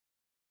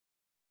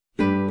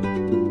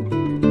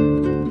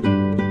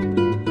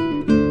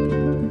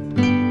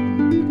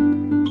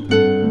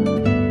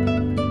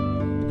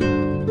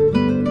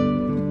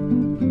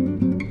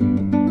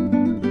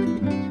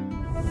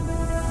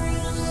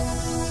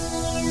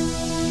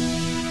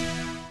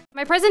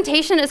My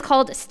presentation is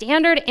called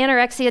Standard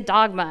Anorexia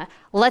Dogma.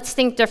 Let's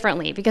think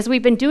differently, because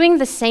we've been doing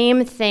the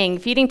same thing,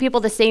 feeding people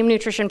the same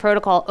nutrition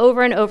protocol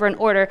over and over in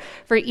order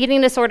for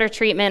eating disorder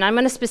treatment. I'm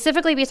going to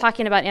specifically be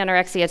talking about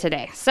anorexia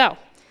today. So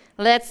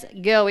let's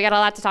go. We got a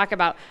lot to talk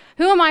about.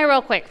 Who am I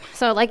real quick?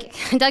 So like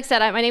Doug said,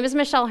 my name is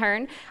Michelle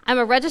Hurn. I'm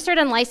a registered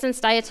and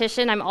licensed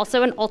dietitian. I'm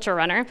also an ultra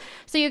runner.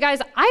 So you guys,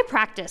 I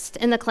practiced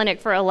in the clinic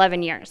for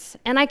 11 years.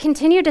 And I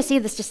continue to see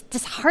this just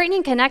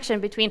disheartening connection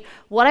between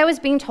what I was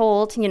being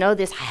told,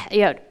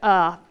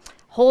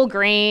 whole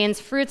grains,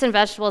 fruits and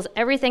vegetables,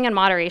 everything in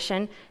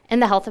moderation, and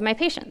the health of my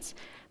patients.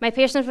 My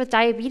patients with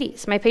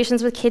diabetes, my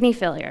patients with kidney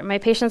failure, my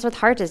patients with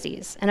heart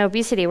disease and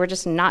obesity were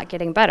just not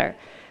getting better.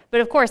 But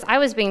of course, I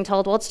was being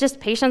told, well, it's just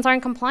patients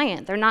aren't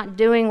compliant. They're not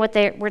doing what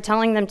we're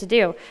telling them to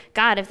do.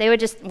 God, if they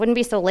wouldn't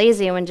be so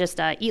lazy and would just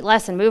eat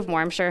less and move more,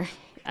 I'm sure.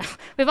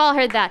 We've all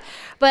heard that.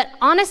 But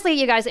honestly,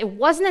 you guys, it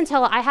wasn't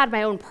until I had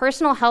my own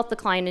personal health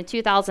decline in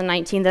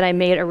 2019 that I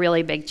made a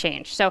really big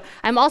change. So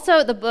I'm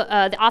also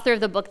the author of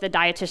the book, The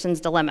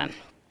Dietitian's Dilemma.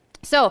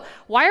 So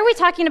why are we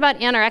talking about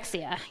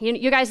anorexia?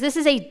 You guys, this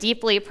is a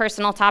deeply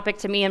personal topic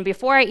to me, and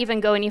before I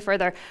even go any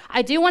further,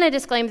 I do want to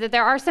disclaim that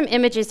there are some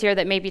images here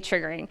that may be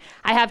triggering.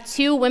 I have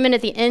two women at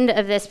the end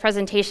of this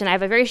presentation. I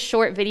have a very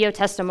short video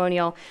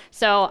testimonial,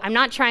 so I'm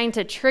not trying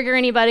to trigger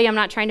anybody, I'm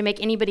not trying to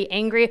make anybody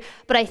angry,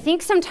 but I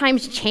think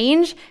sometimes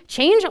change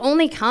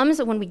only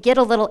comes when we get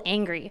a little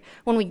angry,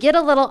 when we get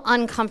a little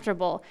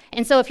uncomfortable.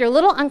 And so if you're a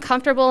little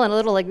uncomfortable and a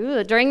little like,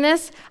 ooh, during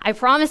this, I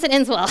promise it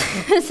ends well.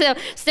 So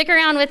stick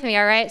around with me,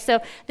 all right? So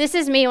this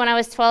is me when I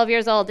was 12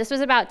 years old. This was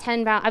about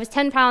 10 pounds. I was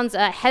 10 pounds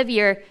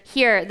heavier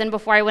here than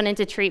before I went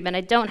into treatment.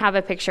 I don't have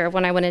a picture of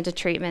when I went into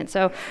treatment.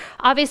 So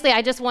obviously,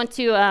 I just want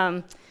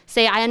to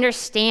say I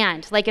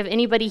understand. Like if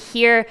anybody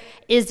here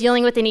is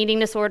dealing with an eating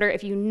disorder,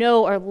 if you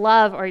know or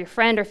love or your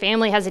friend or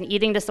family has an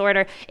eating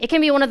disorder, it can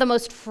be one of the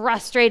most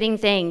frustrating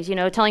things,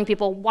 telling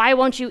people, why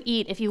won't you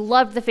eat? If you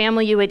loved the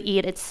family, you would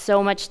eat. It's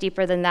so much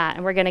deeper than that,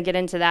 and we're going to get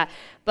into that.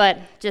 But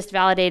just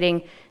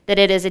validating that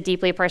it is a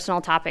deeply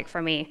personal topic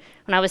for me.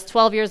 When I was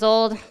 12 years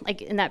old,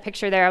 like in that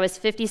picture there, I was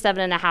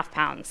 57.5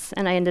 pounds,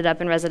 and I ended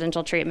up in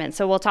residential treatment.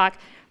 So we'll talk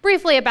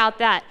briefly about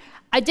that.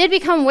 I did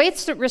become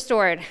weight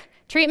restored.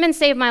 Treatment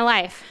saved my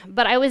life,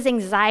 but I was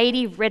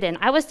anxiety-ridden.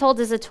 I was told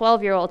as a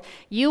 12-year-old,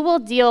 you will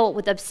deal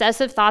with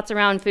obsessive thoughts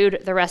around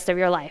food the rest of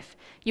your life.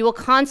 You will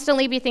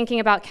constantly be thinking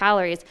about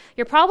calories.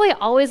 You're probably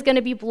always going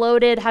to be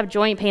bloated, have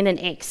joint pain and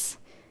aches.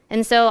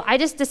 And so I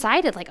just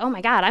decided, like, oh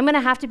my God, I'm going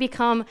to have to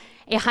become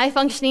a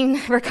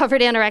high-functioning,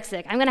 recovered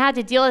anorexic. I'm going to have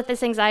to deal with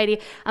this anxiety.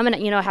 I'm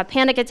going to, have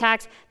panic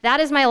attacks. That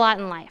is my lot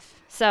in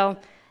life. So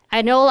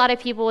I know a lot of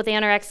people with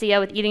anorexia,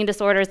 with eating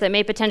disorders that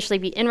may potentially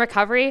be in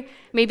recovery,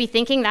 maybe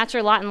thinking that's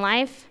your lot in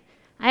life.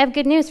 I have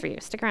good news for you.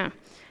 Stick around.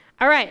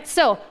 All right,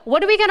 so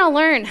what are we going to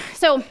learn?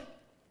 So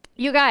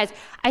you guys,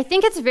 I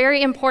think it's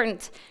very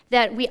important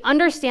that we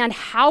understand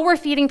how we're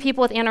feeding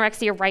people with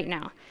anorexia right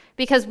now.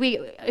 Because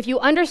if you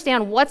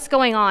understand what's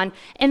going on,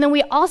 and then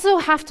we also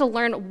have to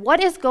learn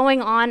what is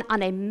going on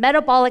a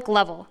metabolic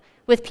level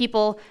with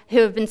people who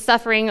have been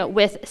suffering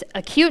with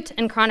acute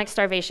and chronic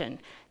starvation.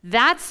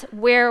 That's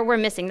where we're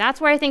missing. That's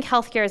where I think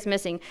healthcare is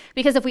missing.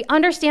 Because if we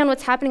understand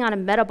what's happening on a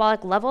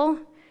metabolic level,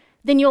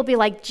 then you'll be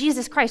like,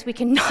 Jesus Christ, we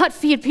cannot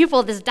feed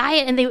people this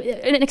diet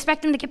and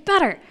expect them to get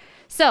better.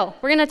 So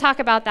we're going to talk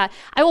about that.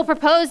 I will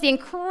propose the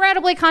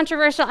incredibly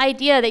controversial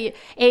idea that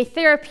a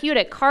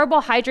therapeutic,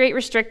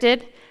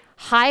 carbohydrate-restricted,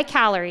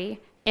 high-calorie,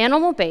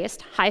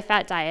 animal-based,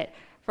 high-fat diet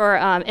for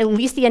at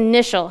least the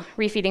initial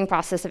refeeding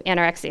process of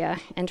anorexia,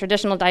 and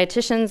traditional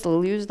dietitians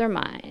lose their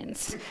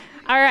minds.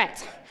 All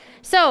right,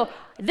 so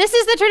this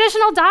is the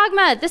traditional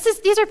dogma.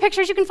 These are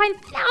pictures. You can find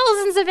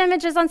thousands of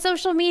images on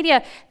social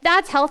media.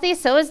 That's healthy,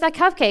 so is that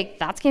cupcake.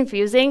 That's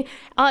confusing.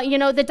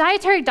 The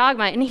dietary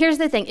dogma, and here's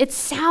the thing, it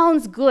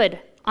sounds good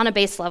on a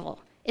base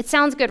level. It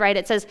sounds good, right?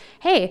 It says,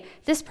 hey,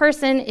 this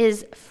person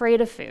is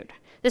afraid of food.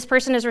 This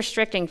person is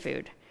restricting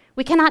food.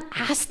 We cannot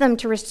ask them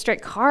to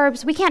restrict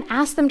carbs. We can't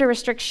ask them to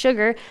restrict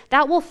sugar.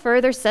 That will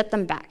further set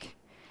them back.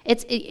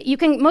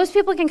 Most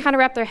people can kind of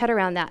wrap their head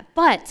around that.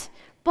 But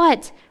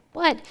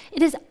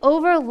it is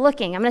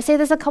overlooking, I'm going to say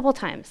this a couple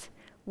times,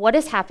 what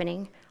is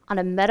happening on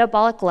a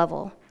metabolic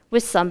level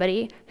with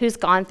somebody who's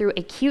gone through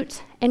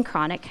acute and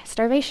chronic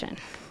starvation.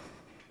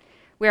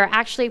 We are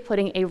actually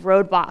putting a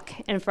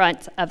roadblock in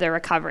front of their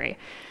recovery.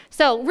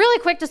 So really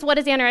quick, just what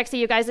is anorexia,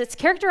 you guys? It's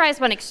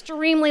characterized by an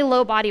extremely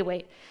low body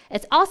weight.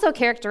 It's also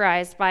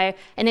characterized by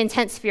an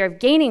intense fear of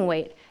gaining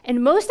weight.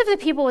 And most of the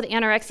people with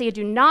anorexia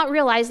do not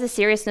realize the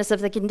seriousness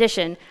of the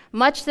condition,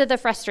 much to the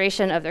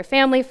frustration of their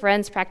family,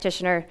 friends,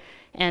 practitioner,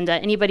 and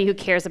anybody who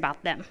cares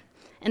about them.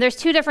 And there's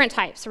two different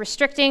types.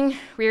 Restricting,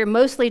 where you're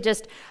mostly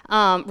just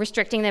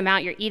restricting the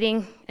amount you're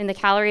eating and the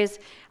calories,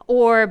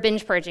 or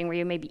binge purging, where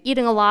you may be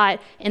eating a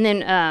lot and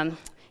then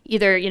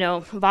either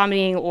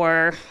vomiting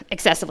or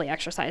excessively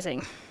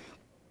exercising.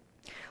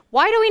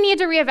 Why do we need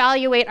to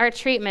reevaluate our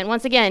treatment?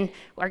 Once again,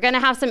 we're going to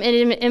have some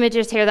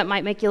images here that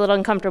might make you a little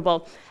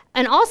uncomfortable.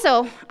 And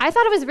also, I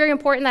thought it was very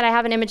important that I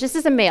have an image. This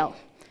is a male.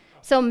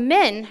 So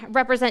men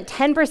represent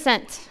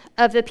 10%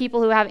 of the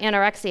people who have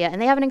anorexia,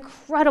 and they have an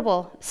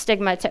incredible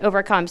stigma to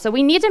overcome. So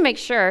we need to make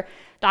sure,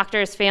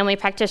 doctors, family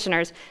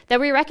practitioners, that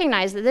we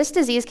recognize that this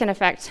disease can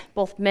affect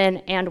both men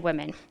and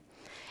women.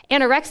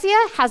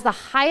 Anorexia has the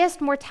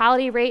highest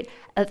mortality rate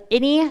of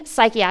any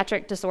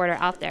psychiatric disorder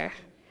out there.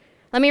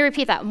 Let me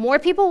repeat that. More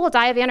people will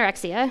die of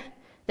anorexia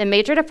than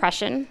major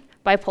depression,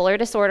 bipolar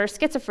disorder,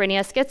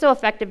 schizophrenia,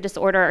 schizoaffective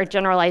disorder, or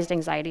generalized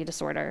anxiety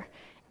disorder.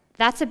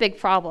 That's a big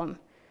problem.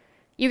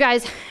 You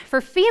guys,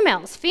 for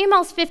females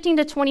 15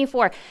 to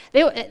 24,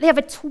 they have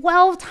a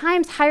 12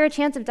 times higher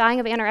chance of dying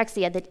of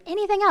anorexia than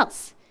anything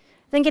else,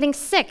 than getting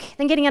sick,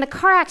 than getting in a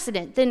car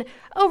accident, than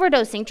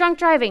overdosing, drunk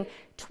driving,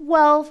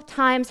 12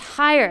 times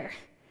higher.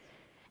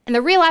 And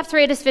the relapse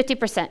rate is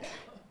 50%.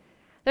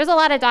 There's a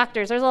lot of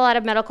doctors, there's a lot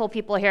of medical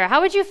people here. How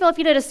would you feel if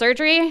you did a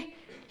surgery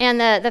and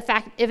the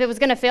fact if it was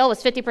gonna fail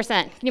was 50%?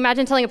 Can you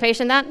imagine telling a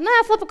patient that?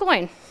 Nah, flip a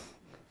coin.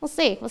 We'll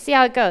see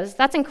how it goes.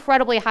 That's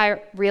incredibly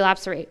high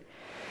relapse rate.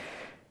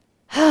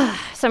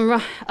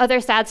 Some other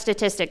sad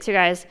statistics, you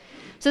guys.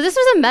 So this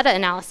was a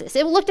meta-analysis.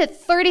 It looked at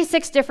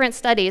 36 different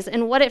studies,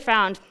 and what it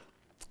found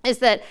is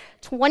that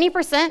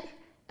 20%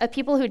 of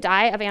people who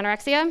die of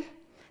anorexia,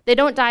 they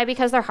don't die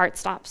because their heart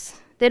stops.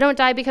 They don't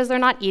die because they're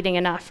not eating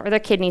enough or their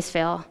kidneys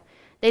fail.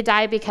 They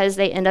die because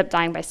they end up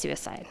dying by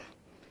suicide.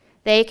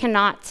 They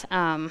cannot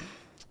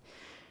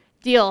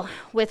deal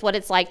with what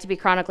it's like to be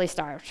chronically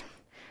starved.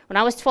 When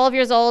I was 12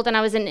 years old and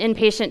I was in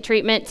inpatient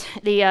treatment,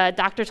 the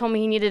doctor told me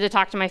he needed to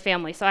talk to my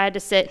family, so I had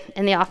to sit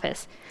in the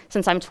office.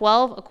 Since I'm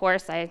 12, of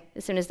course, as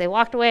soon as they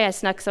walked away, I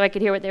snuck so I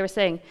could hear what they were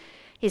saying.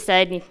 He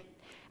said,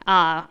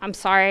 I'm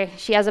sorry,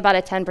 she has about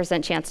a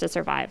 10% chance to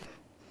survive.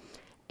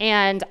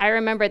 And I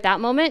remember at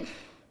that moment,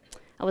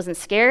 I wasn't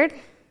scared,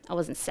 I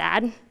wasn't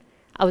sad,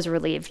 I was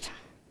relieved,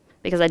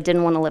 because I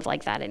didn't want to live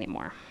like that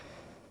anymore.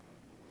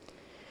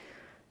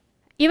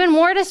 Even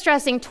more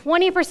distressing,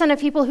 20% of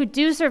people who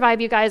do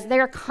survive, you guys, they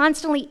are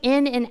constantly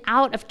in and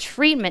out of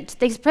treatment.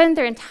 They spend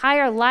their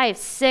entire lives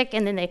sick,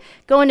 and then they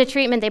go into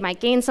treatment, they might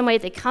gain some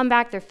weight, they come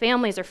back, their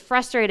families are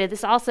frustrated.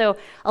 This also,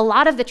 a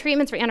lot of the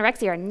treatments for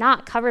anorexia are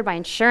not covered by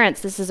insurance.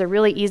 This is a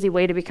really easy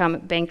way to become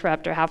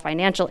bankrupt or have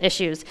financial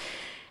issues.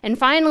 And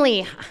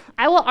finally,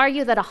 I will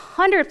argue that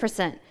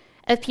 100%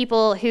 of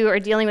people who are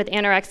dealing with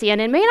anorexia,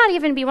 and it may not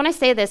even be, when I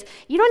say this,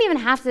 you don't even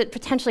have to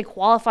potentially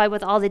qualify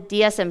with all the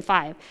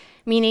DSM-5.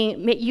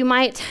 Meaning you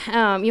might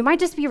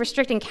just be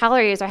restricting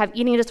calories or have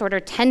eating disorder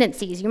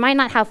tendencies. You might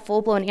not have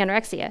full-blown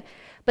anorexia,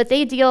 but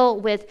they deal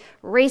with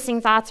racing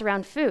thoughts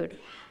around food.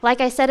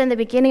 Like I said in the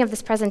beginning of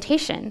this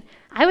presentation,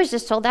 I was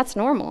just told that's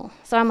normal.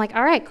 So I'm like,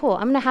 all right, cool.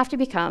 I'm gonna have to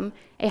become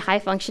a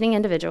high-functioning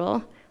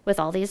individual with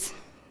all these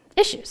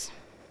issues.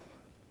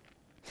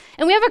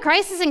 And we have a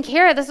crisis in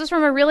care. This is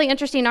from a really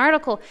interesting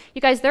article.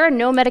 You guys, there are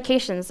no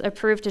medications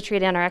approved to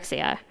treat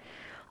anorexia.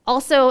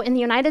 Also, in the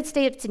United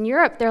States and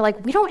Europe, they're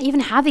like, we don't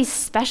even have these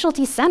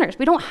specialty centers.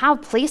 We don't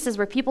have places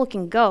where people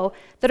can go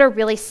that are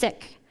really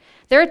sick.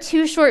 There are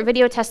 2 short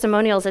video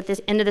testimonials at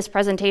the end of this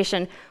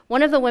presentation.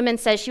 One of the women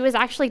says she was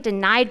actually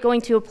denied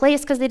going to a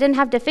place because they didn't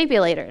have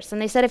defibrillators.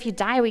 And they said, if you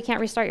die, we can't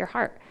restart your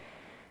heart.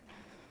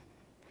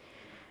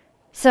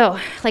 So,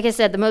 like I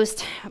said,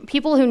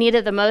 people who need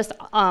it the most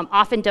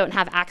often don't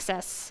have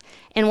access.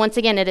 And once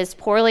again, it is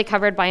poorly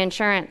covered by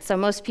insurance, so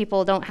most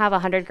people don't have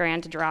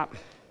 $100,000 to drop.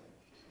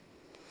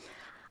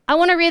 I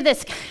want to read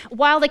this.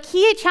 While the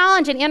key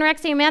challenge in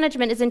anorexia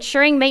management is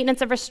ensuring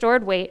maintenance of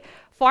restored weight,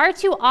 far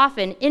too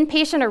often,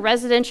 inpatient or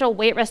residential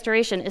weight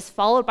restoration is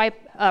followed by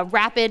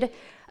rapid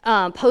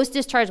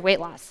post-discharge weight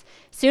loss.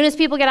 As soon as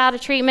people get out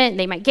of treatment,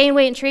 they might gain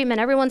weight in treatment,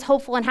 everyone's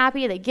hopeful and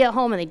happy, they get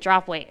home and they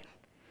drop weight.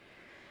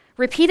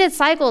 Repeated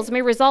cycles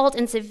may result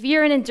in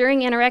severe and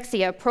enduring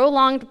anorexia,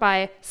 prolonged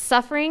by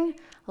suffering,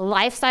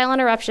 lifestyle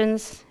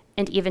interruptions,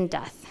 and even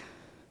death.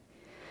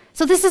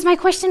 So this is my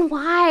question,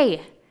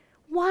 why?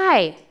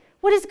 Why?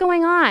 What is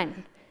going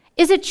on?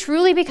 Is it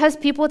truly because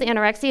people with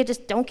anorexia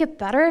just don't get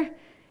better?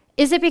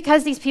 Is it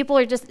because these people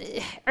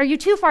are you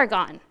too far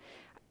gone?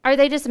 Are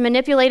they just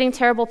manipulating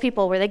terrible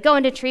people where they go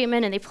into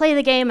treatment and they play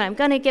the game and I'm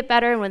gonna get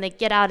better, and when they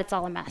get out, it's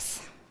all a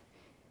mess?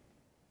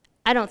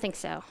 I don't think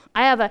so.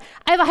 I have a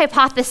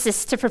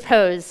hypothesis to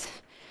propose.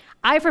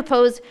 I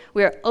propose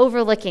we are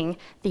overlooking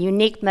the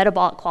unique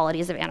metabolic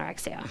qualities of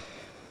anorexia.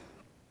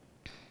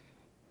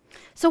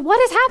 So what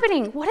is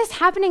happening? What is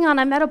happening on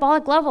a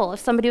metabolic level of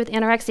somebody with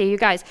anorexia, you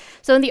guys?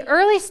 So in the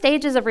early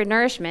stages of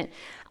renourishment,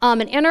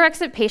 an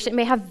anorexic patient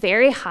may have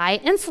very high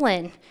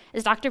insulin.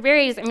 As Dr.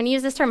 Berry's, I'm going to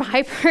use this term,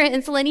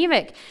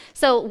 hyperinsulinemic.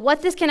 So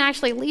what this can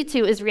actually lead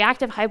to is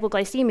reactive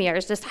hypoglycemia, or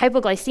just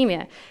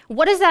hypoglycemia.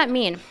 What does that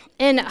mean?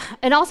 And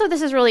also,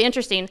 this is really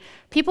interesting.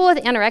 People with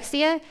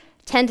anorexia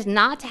tend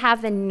not to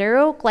have the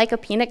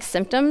neuroglycopenic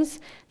symptoms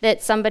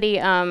that somebody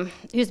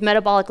who's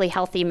metabolically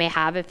healthy may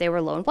have if they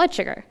were low in blood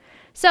sugar.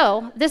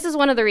 So this is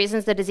one of the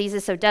reasons the disease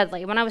is so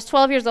deadly. When I was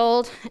 12 years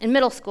old in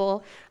middle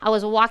school, I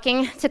was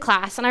walking to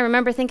class, and I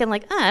remember thinking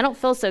like, I don't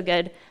feel so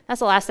good. That's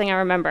the last thing I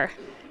remember.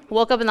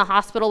 Woke up in the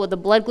hospital with a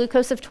blood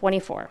glucose of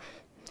 24.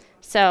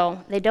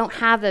 So they don't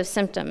have those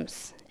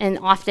symptoms, and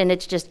often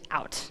it's just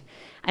out.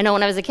 I know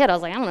when I was a kid, I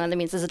was like, I don't know what that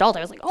means as an adult.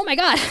 I was like, oh my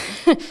God,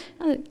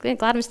 I'm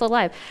glad I'm still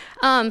alive.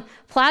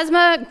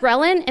 Plasma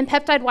ghrelin and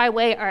peptide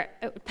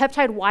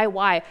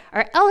YY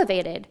are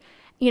elevated.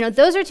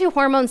 Those are two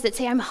hormones that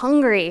say I'm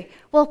hungry.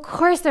 Well, of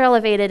course they're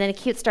elevated in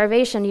acute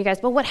starvation, you guys,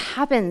 but what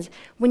happens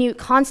when you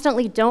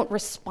constantly don't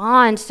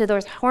respond to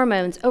those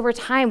hormones? Over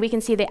time, we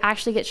can see they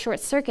actually get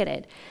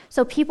short-circuited.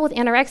 So people with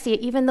anorexia,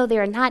 even though they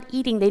are not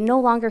eating, they no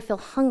longer feel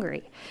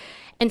hungry.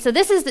 And so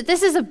this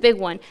is a big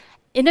one.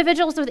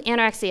 Individuals with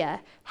anorexia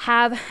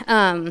have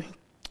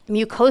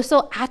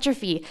mucosal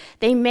atrophy.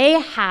 They may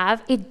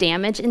have a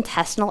damaged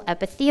intestinal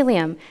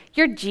epithelium.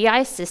 Your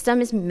GI system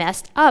is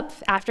messed up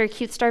after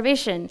acute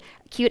starvation,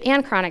 acute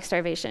and chronic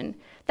starvation.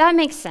 That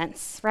makes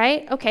sense,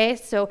 right? Okay,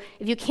 so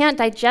if you can't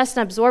digest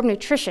and absorb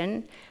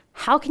nutrition,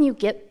 how can you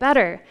get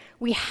better?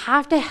 We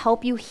have to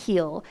help you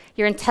heal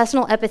your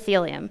intestinal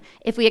epithelium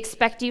if we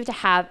expect you to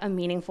have a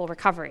meaningful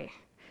recovery.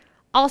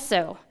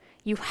 Also,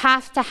 you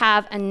have to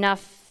have enough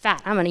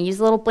fat. I'm gonna use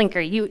a little blinker.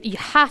 You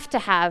have to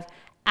have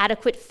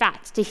adequate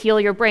fat to heal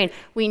your brain.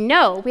 We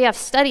have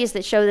studies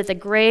that show that the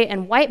gray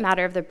and white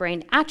matter of the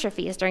brain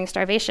atrophies during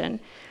starvation.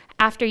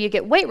 After you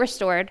get weight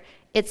restored,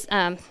 it's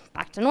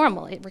back to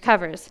normal, it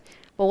recovers.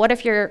 But what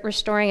if you're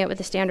restoring it with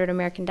the standard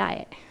American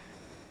diet?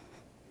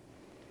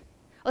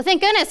 Well,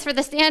 thank goodness for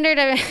the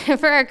standard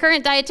for our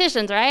current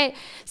dietitians, right?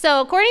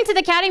 So according to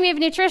the Academy of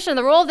Nutrition,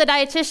 the role of the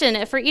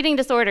dietitian for eating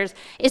disorders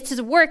is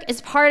to work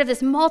as part of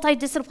this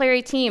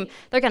multidisciplinary team.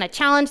 They're gonna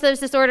challenge those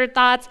disordered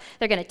thoughts.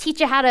 They're gonna teach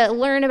you how to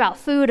learn about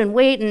food and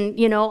weight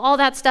and all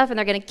that stuff, and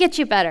they're gonna get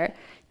you better.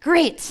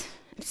 Great,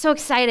 I'm so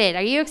excited.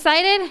 Are you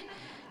excited?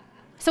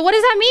 So what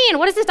does that mean?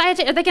 What is this diet?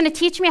 Are they gonna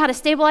teach me how to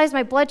stabilize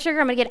my blood sugar?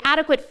 I'm gonna get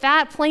adequate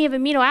fat, plenty of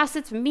amino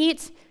acids from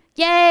meat?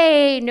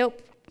 Yay, nope.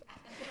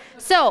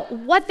 So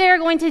what they're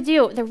going to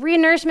do, the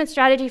renourishment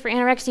strategy for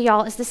anorexia,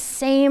 y'all, is the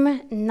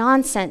same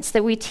nonsense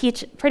that we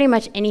teach pretty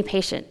much any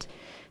patient.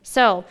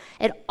 So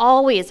it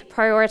always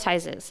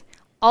prioritizes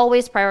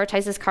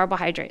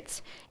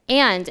carbohydrates.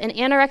 And an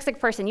anorexic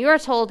person, you are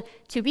told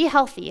to be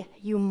healthy,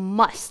 you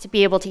must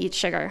be able to eat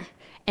sugar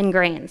and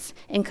grains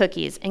and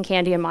cookies and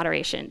candy in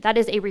moderation. That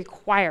is a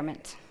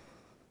requirement.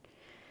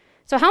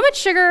 So how much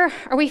sugar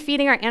are we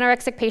feeding our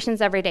anorexic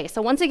patients every day?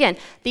 So once again,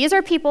 these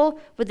are people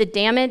with the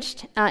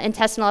damaged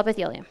intestinal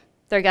epithelium.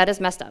 Their gut is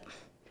messed up.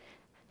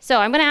 So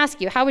I'm gonna ask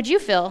you, how would you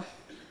feel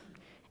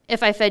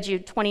if I fed you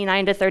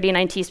 29 to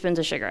 39 teaspoons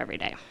of sugar every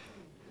day?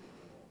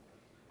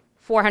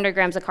 400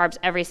 grams of carbs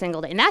every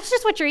single day. And that's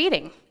just what you're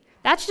eating.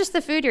 That's just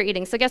the food you're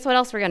eating. So guess what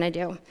else we're gonna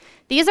do?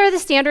 These are the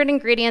standard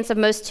ingredients of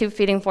most tube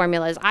feeding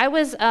formulas. I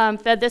was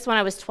fed this when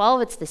I was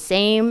 12. It's the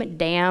same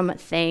damn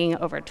thing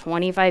over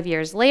 25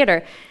 years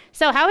later.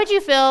 So how would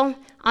you feel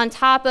on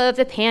top of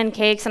the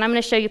pancakes? And I'm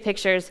gonna show you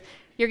pictures.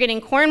 You're getting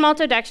corn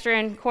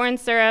maltodextrin, corn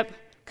syrup,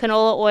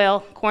 canola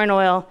oil, corn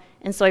oil,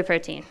 and soy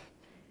protein.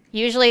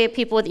 Usually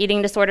people with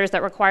eating disorders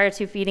that require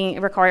tube feeding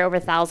require over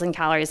 1,000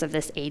 calories of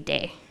this a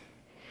day.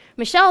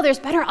 Michelle, there's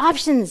better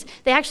options.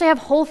 They actually have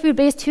whole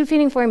food-based tube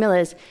feeding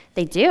formulas.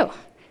 They do.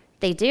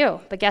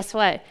 But guess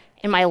what?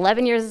 In my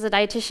 11 years as a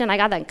dietitian, I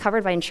got that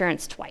covered by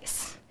insurance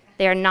twice.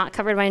 They are not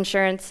covered by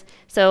insurance,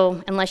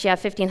 so unless you have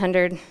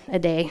 $1,500 a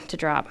day to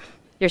drop,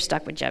 you're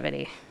stuck with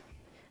Jevity.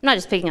 I'm not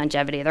just picking on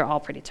Jevity, they're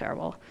all pretty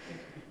terrible.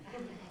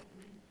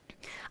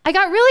 I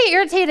got really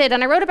irritated,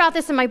 and I wrote about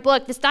this in my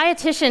book. This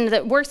dietitian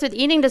that works with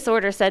eating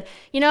disorders said,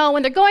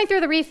 when they're going through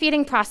the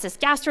refeeding process,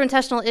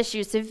 gastrointestinal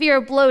issues, severe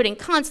bloating,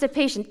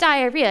 constipation,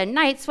 diarrhea,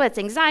 night sweats,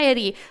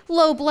 anxiety,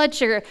 low blood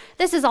sugar,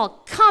 this is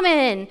all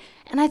common.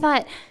 And I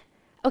thought,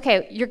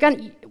 okay,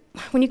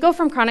 when you go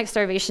from chronic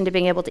starvation to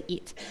being able to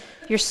eat,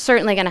 you're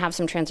certainly gonna have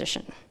some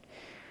transition.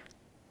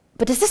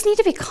 But does this need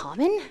to be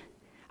common?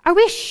 Are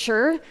we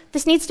sure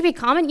this needs to be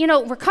common?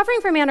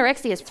 Recovering from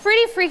anorexia is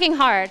pretty freaking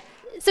hard.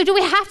 So do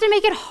we have to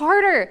make it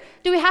harder?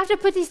 Do we have to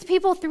put these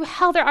people through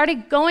hell? They're already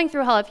going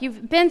through hell. If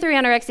you've been through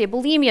anorexia,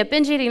 bulimia,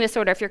 binge eating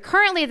disorder, if you're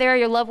currently there,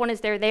 your loved one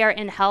is there, they are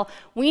in hell.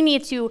 We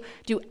need to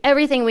do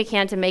everything we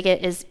can to make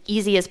it as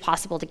easy as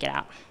possible to get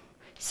out.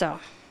 So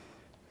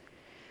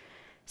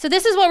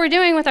this is what we're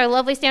doing with our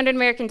lovely standard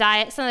American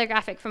diet. It's another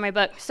graphic from my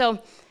book.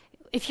 So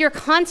if you're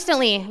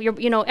constantly,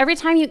 every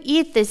time you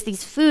eat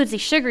these foods, these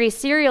sugary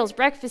cereals,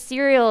 breakfast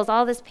cereals,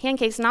 all this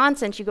pancakes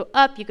nonsense, you go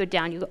up, you go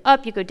down, you go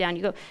up, you go down,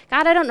 you go,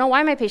 God, I don't know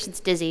why my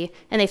patient's dizzy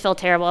and they feel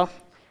terrible.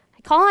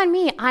 Call on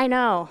me, I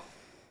know.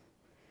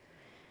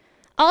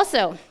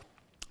 Also,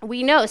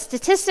 we know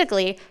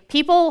statistically,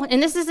 people,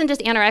 and this isn't just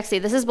anorexia,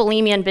 this is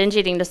bulimia and binge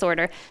eating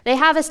disorder, they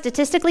have a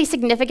statistically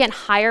significant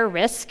higher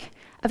risk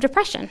of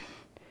depression.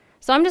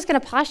 So I'm just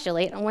gonna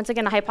postulate, and once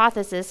again, a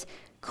hypothesis,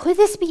 could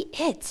this be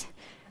it?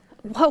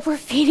 What we're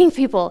feeding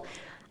people.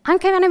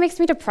 Kind of makes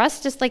me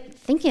depressed just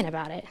thinking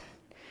about it.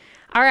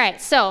 All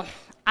right, so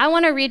I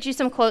want to read you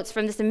some quotes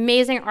from this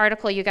amazing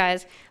article, you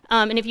guys.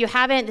 And if you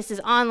haven't, this is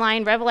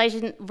online,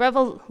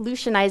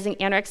 Revolutionizing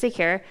Anorexic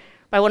Care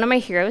by one of my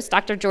heroes,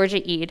 Dr.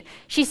 Georgia Ede.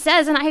 She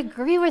says, and I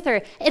agree with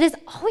her, it has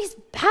always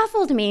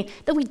baffled me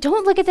that we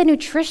don't look at the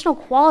nutritional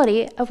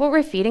quality of what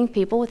we're feeding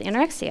people with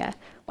anorexia.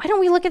 why don't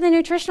we look at the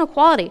nutritional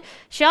quality?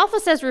 She also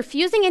says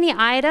refusing any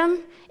item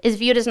is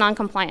viewed as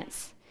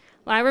noncompliance.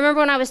 Well, I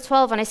remember when I was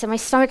 12 and I said, my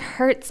stomach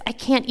hurts, I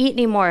can't eat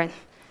anymore.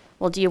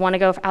 Well, do you want to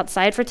go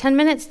outside for 10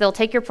 minutes? They'll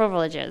take your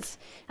privileges.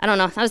 I don't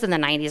know, that was in the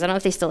 90s. I don't know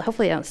if they still,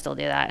 hopefully they don't still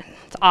do that.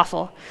 It's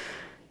awful.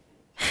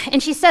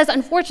 And she says,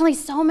 unfortunately,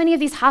 so many of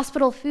these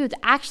hospital foods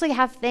actually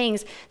have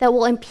things that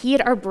will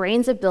impede our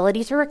brain's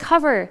ability to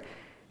recover.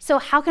 So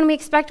how can we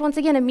expect, once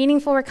again, a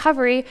meaningful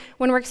recovery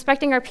when we're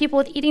expecting our people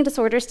with eating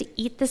disorders to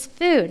eat this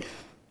food?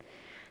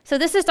 So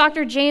this is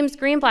Dr. James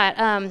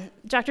Greenblatt.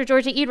 Dr.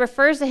 Georgia Ede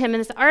refers to him in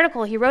this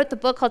article. He wrote the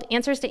book called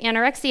Answers to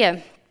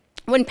Anorexia.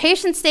 When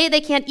patients say they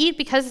can't eat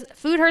because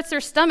food hurts their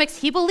stomachs,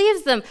 he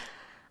believes them.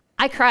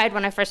 I cried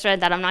when I first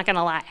read that, I'm not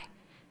gonna lie.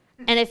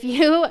 And if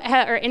you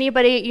or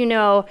anybody you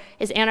know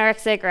is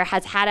anorexic or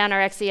has had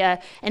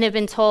anorexia and have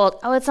been told,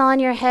 oh, it's all in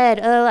your head,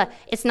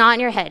 it's not in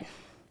your head.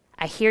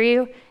 I hear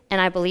you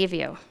and I believe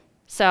you.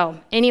 So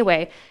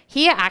anyway,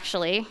 he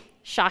actually,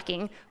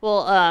 shocking,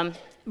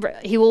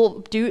 he will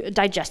do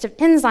digestive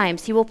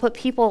enzymes. He will put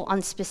people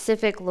on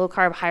specific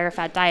low-carb,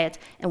 higher-fat diets,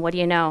 and what do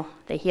you know?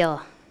 They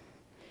heal.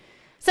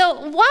 So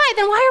why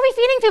are we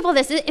feeding people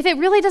this? If it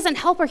really doesn't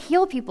help or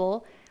heal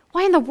people,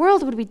 why in the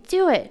world would we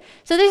do it?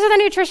 So these are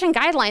the nutrition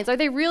guidelines. Are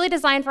they really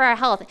designed for our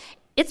health?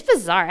 It's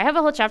bizarre. I have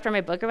a whole chapter in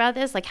my book about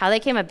this, like how they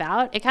came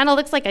about. It kind of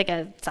looks like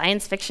a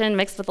science fiction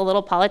mixed with a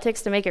little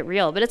politics to make it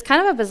real, but it's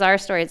kind of a bizarre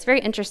story. It's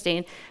very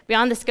interesting,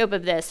 beyond the scope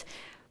of this.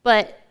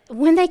 But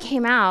when they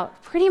came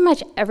out, pretty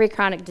much every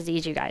chronic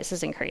disease, you guys,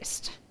 has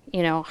increased.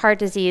 You know, heart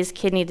disease,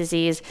 kidney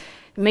disease,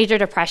 major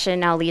depression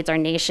now leads our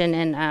nation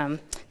in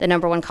the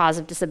 #1 cause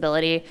of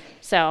disability.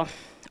 So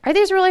are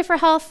these really for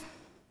health?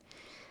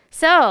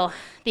 So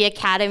the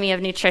Academy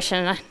of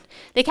Nutrition.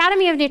 The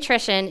Academy of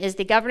Nutrition is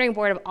the governing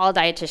board of all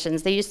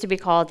dietitians. They used to be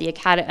called the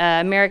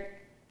American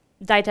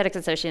Dietetics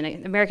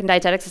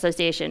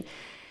Association.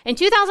 In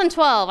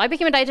 2012, I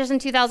became a dietitian in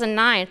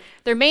 2009.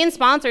 Their main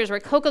sponsors were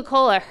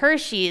Coca-Cola,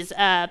 Hershey's,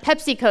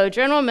 PepsiCo,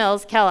 General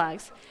Mills,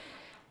 Kellogg's.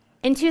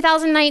 In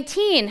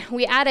 2019,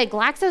 we added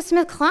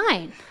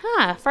GlaxoSmithKline.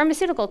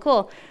 Pharmaceutical,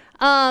 cool.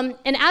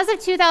 And as of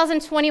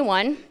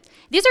 2021,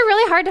 these are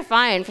really hard to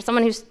find for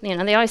someone who's,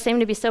 they always seem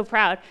to be so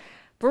proud.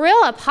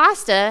 Barilla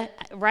pasta,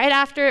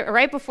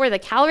 right before the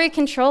Calorie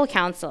Control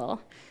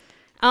Council.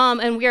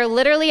 And we are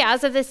literally,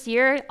 as of this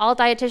year, all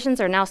dietitians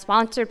are now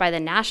sponsored by the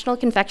National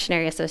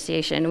Confectionery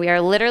Association. We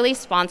are literally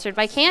sponsored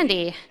by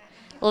candy.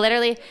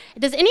 Literally.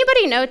 Does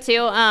anybody know,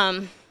 too,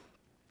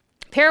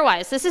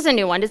 Pairwise, this is a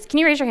new one. Can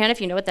you raise your hand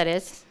if you know what that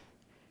is?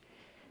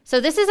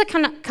 So this is a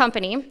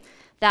company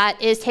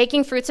that is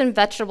taking fruits and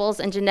vegetables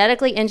and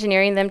genetically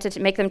engineering them to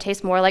make them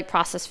taste more like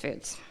processed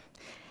foods.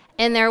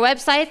 In their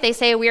website, they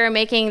say we are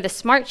making the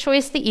smart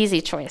choice the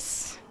easy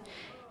choice.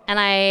 And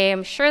I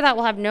am sure that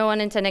will have no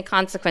unintended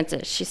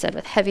consequences, she said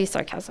with heavy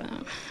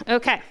sarcasm.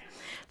 Okay,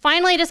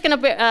 finally, just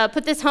gonna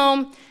put this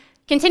home.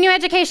 Continuing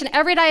education,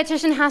 every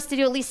dietitian has to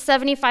do at least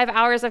 75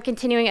 hours of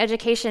continuing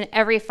education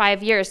every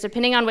 5 years.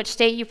 Depending on which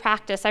state you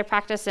practice, I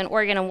practice in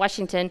Oregon and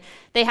Washington,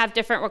 they have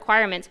different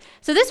requirements.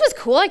 So this was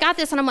cool, I got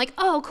this and I'm like,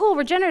 oh cool,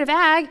 regenerative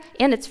ag,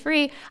 and it's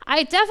free.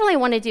 I definitely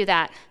wanna do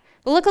that.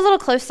 But look a little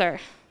closer.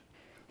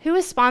 Who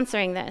is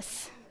sponsoring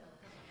this?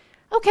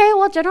 Okay,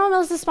 well, General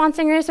Mills is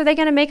sponsoring this. What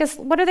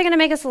are they gonna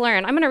make us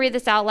learn? I'm gonna read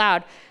this out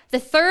loud. The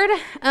third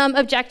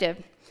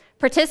objective,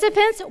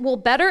 participants will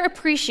better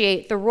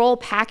appreciate the role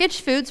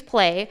packaged foods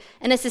play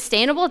in a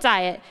sustainable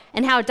diet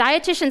and how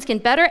dietitians can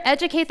better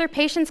educate their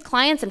patients,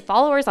 clients, and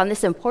followers on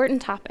this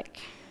important topic.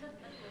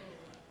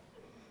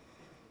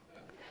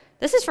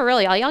 This is for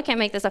real, y'all. Y'all can't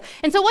make this up.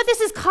 And so what this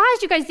has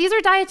caused, you guys, these are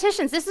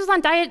dietitians. This is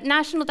on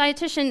National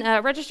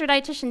Dietitian, Registered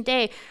Dietitian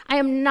Day. I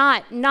am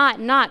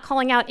not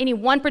calling out any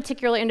one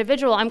particular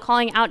individual. I'm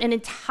calling out an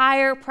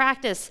entire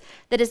practice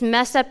that is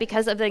messed up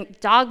because of the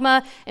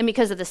dogma and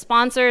because of the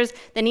sponsors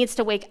that needs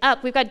to wake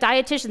up. We've got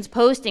dietitians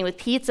posting with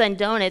pizza and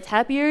donuts,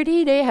 happier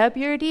D-Day,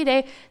 happier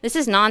D-Day. This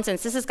is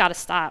nonsense. This has got to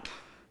stop.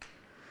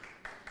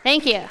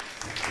 Thank you.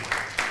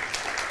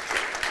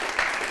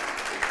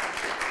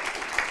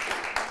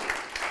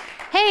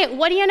 Hey,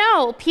 what do you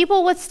know?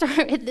 People with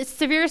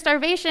severe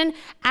starvation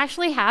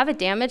actually have a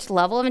damaged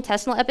level of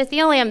intestinal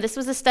epithelium. This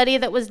was a study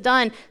that was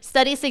done.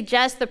 Studies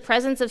suggest the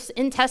presence of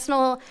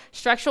intestinal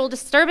structural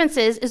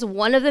disturbances is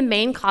one of the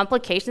main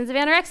complications of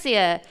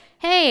anorexia.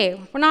 Hey,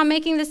 we're not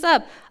making this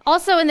up.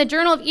 Also, in the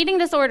Journal of Eating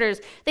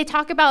Disorders, they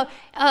talk about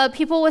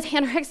people with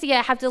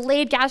anorexia have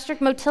delayed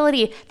gastric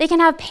motility. They can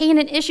have pain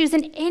and issues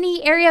in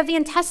any area of the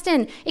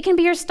intestine. It can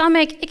be your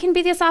stomach, it can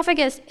be the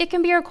esophagus, it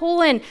can be your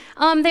colon.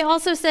 They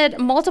also said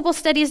multiple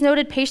studies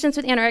noted patients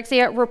with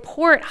anorexia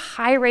report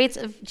high rates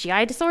of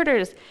GI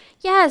disorders.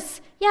 Yes,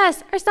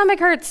 our stomach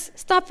hurts.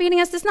 Stop feeding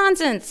us this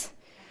nonsense.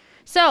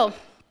 So,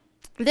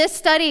 this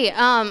study,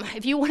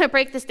 if you want to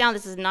break this down,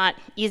 this is not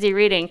easy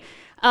reading.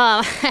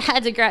 I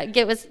had to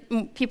get with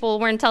people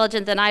more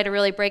intelligent than I to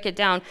really break it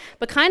down.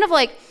 But kind of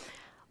like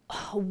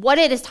what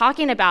it is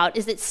talking about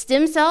is that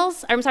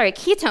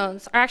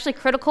ketones are actually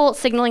critical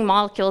signaling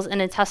molecules in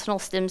intestinal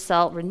stem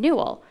cell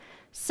renewal.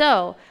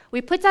 So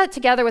we put that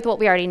together with what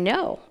we already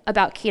know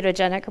about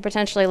ketogenic or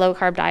potentially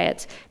low-carb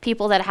diets,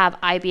 people that have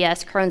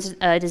IBS, Crohn's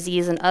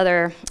disease, and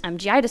other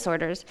GI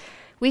disorders.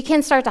 We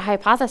can start to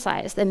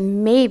hypothesize that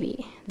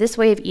maybe this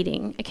way of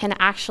eating can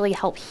actually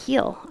help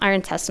heal our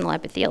intestinal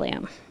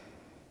epithelium.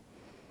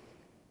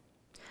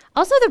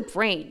 Also the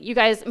brain, you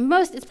guys,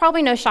 it's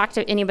probably no shock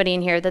to anybody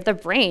in here that the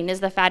brain is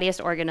the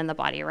fattiest organ in the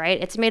body,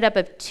 right? It's made up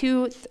of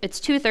it's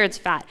 2/3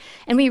 fat,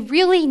 and we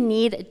really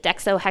need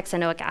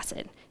dexohexanoic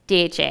acid,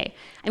 DHA.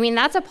 I mean,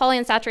 that's a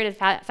polyunsaturated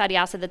fatty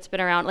acid that's been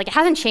around, like it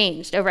hasn't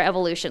changed over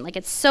evolution, like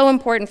it's so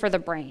important for the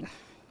brain.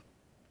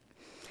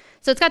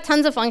 So it's got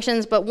tons of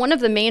functions, but one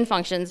of the main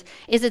functions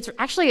is it's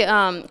actually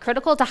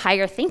critical to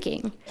higher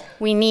thinking.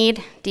 We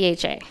need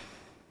DHA.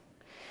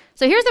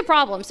 So here's the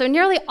problem. So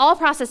nearly all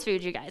processed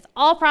foods, you guys,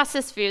 all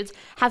processed foods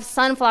have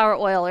sunflower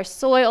oil or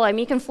soy oil. I mean,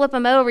 you can flip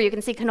them over. You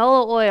can see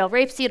canola oil,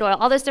 rapeseed oil,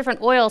 all those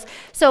different oils.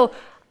 So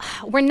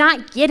we're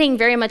not getting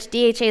very much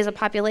DHA as a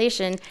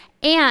population.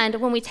 And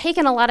when we take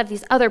in a lot of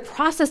these other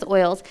processed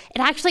oils,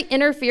 it actually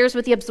interferes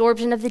with the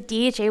absorption of the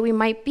DHA we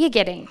might be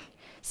getting.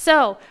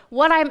 So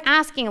what I'm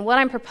asking and what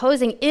I'm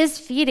proposing is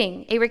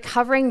feeding a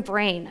recovering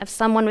brain of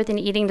someone with an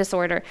eating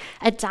disorder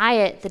a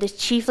diet that is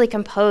chiefly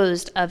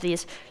composed of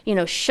these,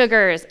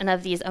 sugars and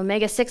of these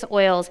omega-6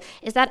 oils.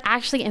 Is that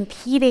actually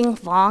impeding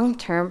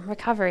long-term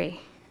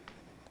recovery?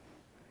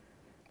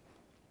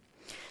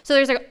 So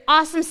there's an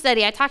awesome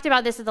study. I talked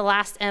about this at the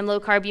last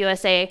Low Carb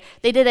USA.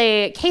 They did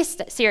a case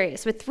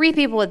series with 3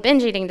 people with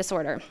binge eating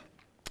disorder.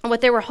 And what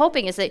they were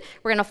hoping is that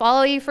we're going to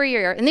follow you for a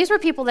year. And these were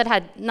people that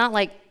had not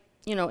like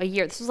a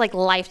year. This was like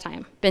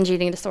lifetime binge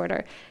eating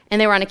disorder. And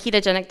they were on a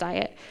ketogenic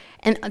diet.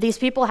 And these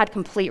people had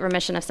complete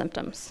remission of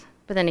symptoms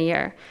within a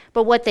year.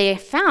 But what they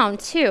found,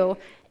 too,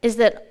 is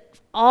that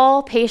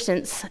all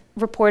patients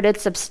reported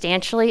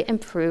substantially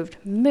improved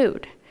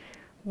mood.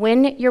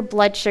 When your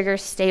blood sugar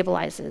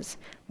stabilizes,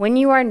 when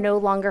you are no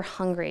longer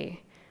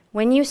hungry,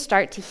 when you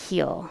start to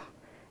heal,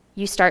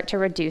 you start to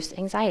reduce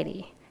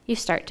anxiety. You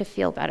start to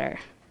feel better.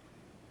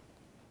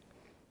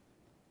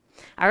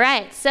 All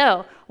right,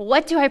 so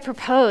what do I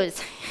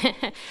propose?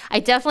 I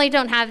definitely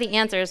don't have the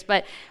answers,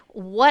 but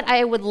what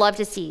I would love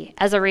to see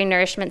as a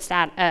renourishment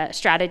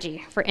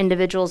strategy for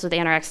individuals with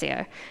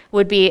anorexia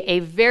would be a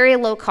very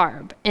low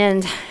carb.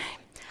 And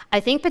I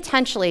think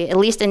potentially, at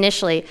least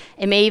initially,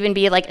 it may even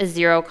be like a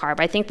 0 carb.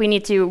 I think we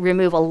need to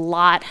remove a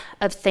lot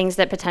of things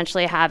that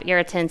potentially have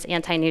irritants,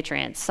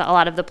 anti-nutrients, so a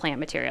lot of the plant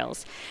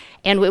materials.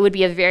 And it would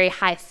be a very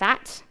high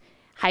fat,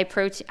 high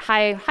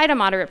to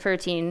moderate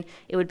protein.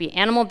 It would be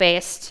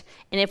animal-based.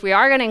 And if we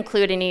are going to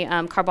include any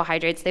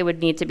carbohydrates, they would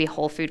need to be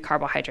whole food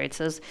carbohydrates.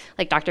 Those,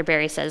 like Dr.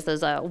 Berry says,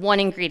 those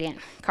one ingredient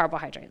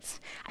carbohydrates.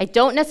 I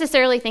don't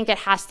necessarily think it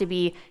has to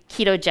be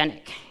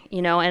ketogenic.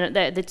 And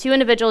the 2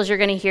 individuals you're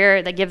going to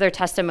hear that give their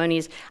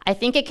testimonies, I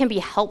think it can be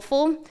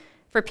helpful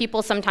for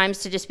people sometimes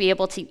to just be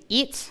able to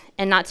eat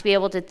and not to be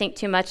able to think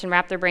too much and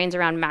wrap their brains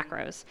around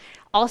macros.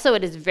 Also,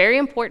 it is very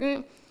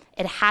important,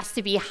 it has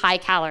to be high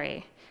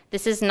calorie.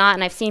 This is not,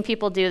 and I've seen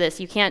people do this,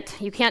 you can't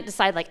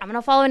decide like, I'm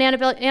gonna follow an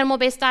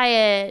animal-based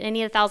diet and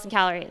eat 1,000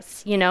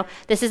 calories.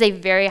 This is a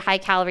very high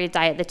calorie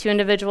diet. The 2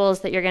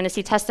 individuals that you're gonna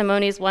see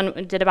testimonies, one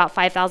did about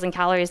 5,000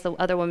 calories, the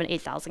other woman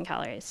 8,000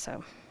 calories,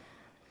 so.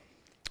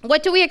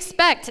 What do we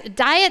expect?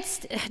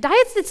 Diets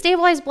that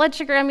stabilize blood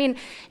sugar, I mean,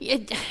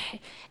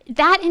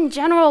 that in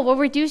general will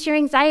reduce your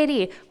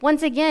anxiety.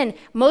 Once again,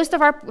 most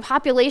of our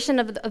population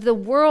of the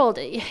world,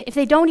 if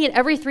they don't eat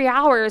every 3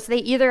 hours, they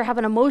either have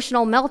an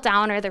emotional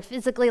meltdown or they're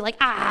physically like,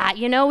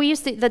 we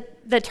used to,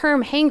 the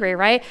term hangry,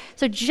 right?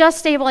 So just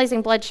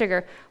stabilizing blood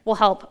sugar will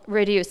help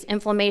reduce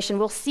inflammation.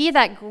 We'll see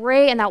that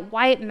gray and that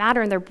white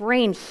matter in their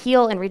brain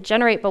heal and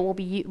regenerate, but we'll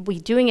be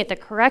doing it the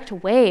correct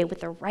way with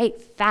the right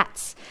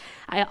fats.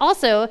 I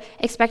also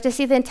expect to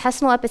see the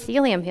intestinal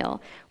epithelium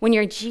heal. When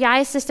your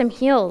GI system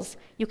heals,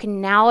 you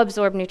can now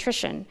absorb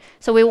nutrition.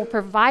 So we will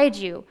provide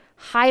you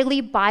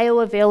highly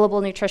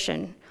bioavailable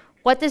nutrition.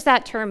 What does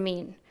that term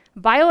mean?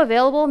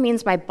 Bioavailable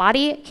means my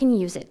body can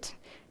use it.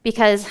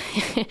 Because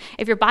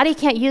if your body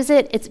can't use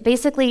it, it's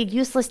basically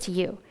useless to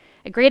you.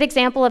 A great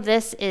example of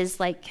this is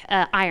like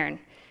iron.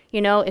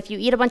 If you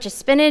eat a bunch of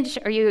spinach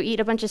or you eat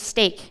a bunch of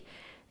steak,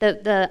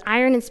 the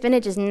iron in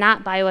spinach is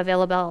not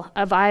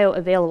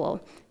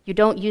bioavailable. You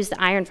don't use the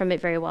iron from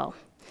it very well.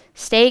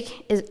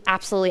 Steak is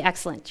absolutely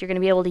excellent. You're going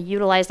to be able to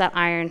utilize that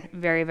iron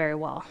very, very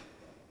well.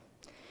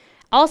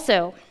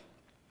 Also,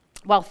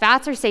 while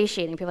fats are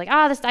satiating, people are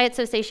like, this diet's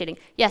so satiating.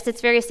 Yes, it's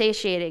very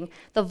satiating.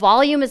 The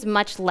volume is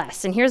much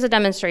less, and here's a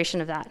demonstration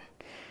of that.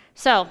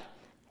 So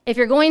if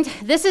you're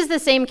this is the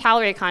same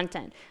calorie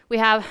content. We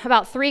have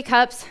about 3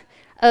 cups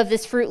of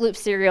this Fruit Loop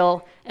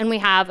cereal, and we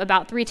have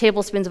about 3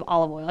 tablespoons of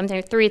olive oil. I'm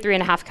saying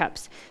 3.5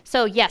 cups.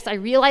 So yes, I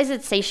realize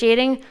it's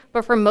satiating,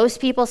 but for most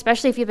people,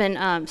 especially if you've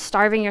been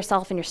starving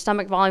yourself and your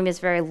stomach volume is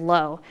very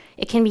low,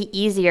 it can be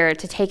easier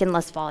to take in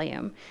less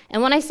volume.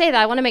 And when I say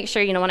that, I want to make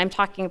sure, when I'm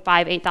talking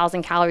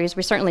 8,000 calories,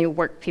 we certainly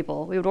work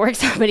people. We would work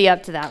somebody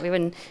up to that. We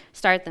wouldn't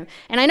start them.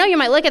 And I know you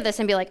might look at this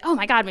and be like, oh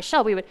my God,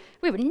 Michelle, we would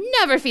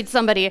never feed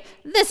somebody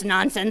this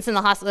nonsense in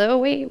the hospital. Oh,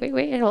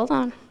 wait, hold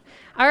on.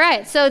 All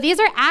right, so these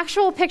are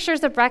actual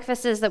pictures of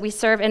breakfasts that we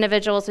serve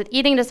individuals with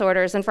eating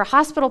disorders. And for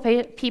hospital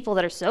people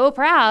that are so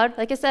proud,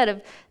 like I said,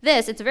 of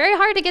this, it's very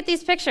hard to get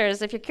these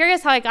pictures. If you're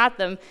curious how I got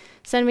them,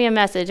 send me a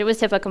message. It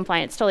was HIPAA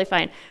compliant. It's totally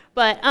fine.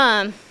 But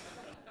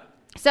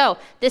so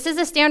this is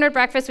a standard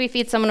breakfast we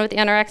feed someone with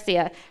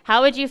anorexia.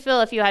 How would you feel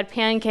if you had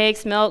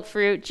pancakes, milk,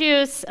 fruit,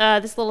 juice,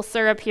 this little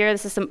syrup here,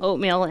 this is some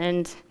oatmeal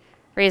and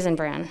Raisin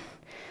Bran.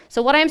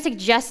 So what I'm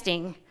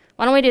suggesting,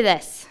 why don't we do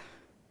this?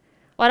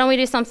 Why don't we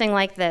do something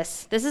like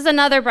this? This is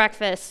another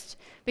breakfast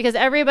because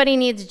everybody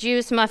needs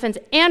juice, muffins,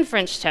 and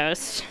French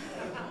toast.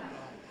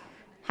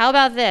 How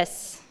about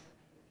this?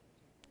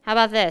 How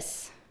about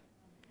this?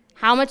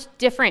 How much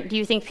different do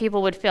you think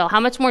people would feel? How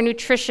much more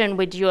nutrition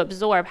would you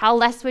absorb? How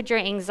less would your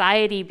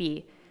anxiety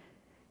be?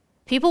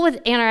 People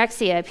with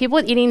anorexia, people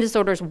with eating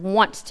disorders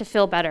want to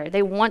feel better.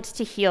 They want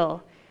to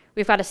heal.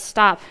 We've got to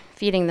stop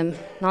feeding them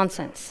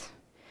nonsense.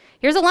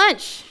 Here's a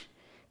lunch.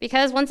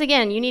 Because once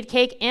again, you need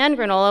cake and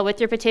granola with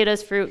your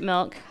potatoes, fruit,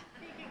 milk.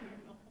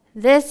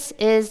 This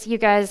is, you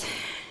guys,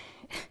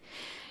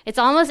 it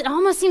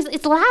almost seems,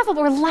 it's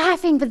laughable. We're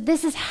laughing, but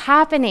this is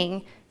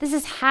happening. This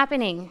is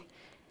happening.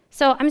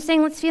 So I'm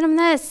saying, let's feed them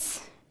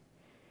this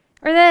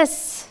or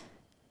this.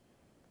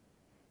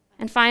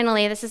 And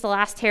finally, this is the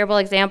last terrible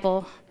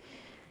example.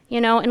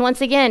 And once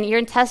again, your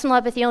intestinal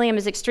epithelium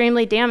is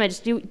extremely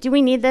damaged. Do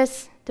we need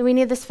this? Do we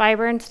need this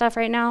fiber and stuff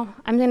right now?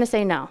 I'm going to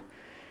say no.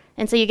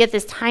 And so you get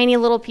this tiny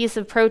little piece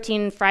of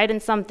protein fried in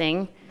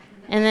something,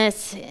 and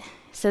this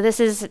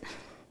is,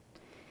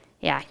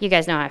 yeah, you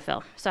guys know how I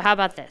feel. So how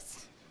about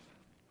this?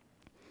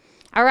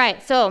 All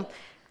right, so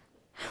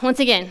once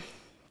again,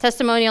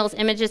 testimonials,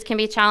 images can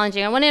be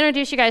challenging. I want to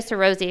introduce you guys to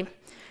Rosie.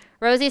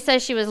 Rosie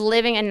says she was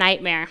living a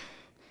nightmare.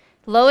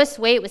 Lowest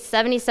weight was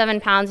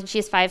 77 pounds, and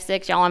she's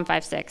 5'6". Y'all, I'm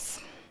 5'6".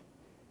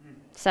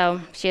 So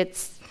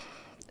she's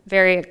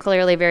very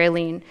clearly very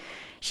lean.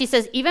 She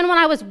says, even when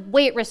I was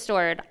weight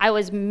restored, I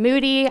was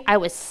moody, I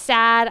was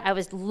sad, I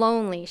was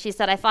lonely. She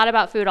said, I thought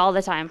about food all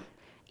the time.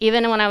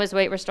 Even when I was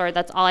weight restored,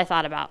 that's all I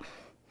thought about.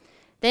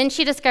 Then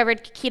she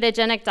discovered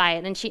ketogenic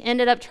diet, and she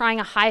ended up trying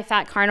a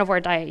high-fat carnivore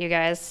diet, you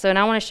guys. So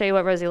now I want to show you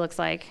what Rosie looks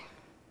like.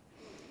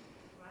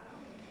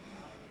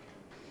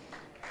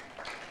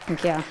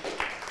 Thank you.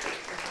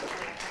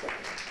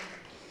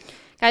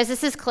 Guys,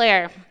 this is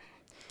Claire.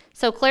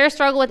 So Claire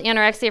struggled with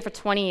anorexia for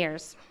 20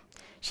 years.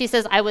 She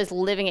says, I was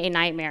living a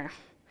nightmare.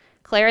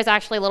 Claire is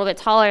actually a little bit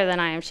taller than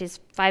I am.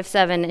 She's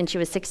 5'7", and she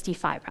was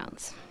 65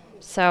 pounds.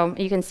 So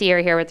you can see her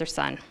here with her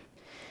son.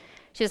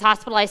 She was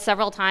hospitalized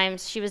several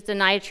times. She was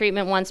denied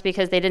treatment once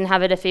because they didn't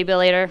have a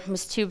defibrillator,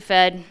 was tube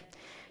fed.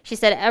 She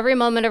said every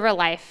moment of her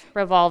life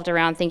revolved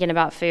around thinking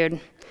about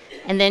food.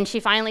 And then she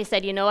finally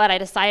said, you know what, I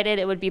decided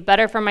it would be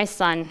better for my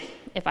son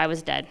if I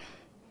was dead.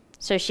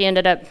 So she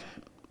ended up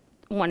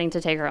wanting to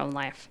take her own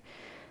life.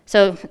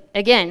 So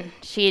again,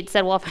 she had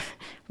said, well, if I'm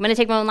going to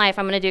take my own life,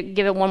 I'm going to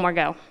give it one more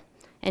go.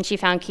 And she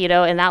found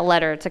keto, and that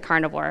led her to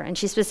carnivore. And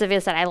she specifically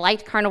said, I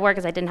liked carnivore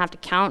because I didn't have to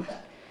count.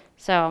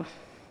 So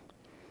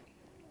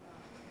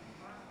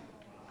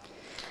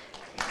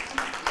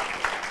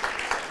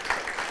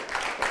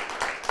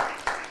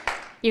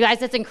you guys,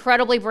 it's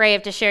incredibly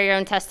brave to share your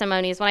own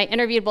testimonies. When I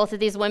interviewed both of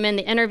these women,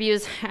 the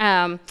interviews,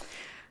 they're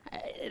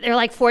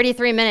like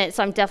 43 minutes,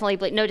 so I'm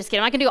definitely, no, just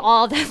kidding. I can do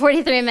all the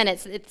 43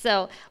 minutes.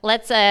 So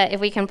let's, if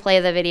we can play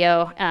the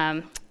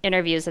video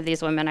interviews of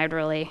these women, I'd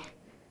really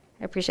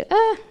appreciate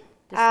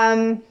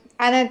and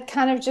it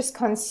kind of just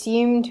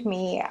consumed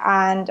me,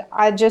 and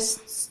I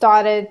just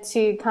started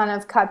to kind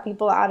of cut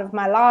people out of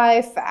my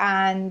life,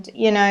 and,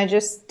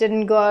 just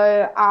didn't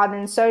go out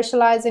and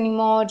socialize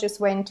anymore,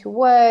 just went to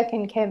work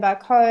and came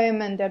back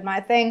home and did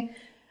my thing.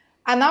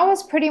 And that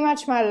was pretty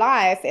much my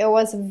life. It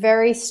was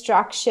very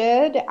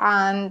structured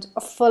and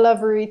full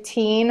of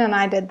routine, and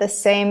I did the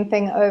same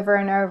thing over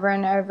and over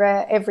and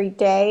over every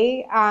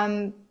day.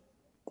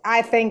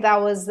 I think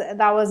that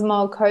was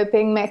more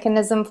coping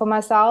mechanism for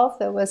myself.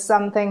 It was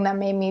something that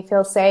made me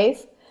feel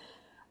safe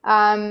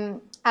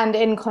and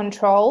in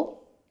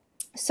control.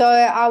 So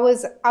I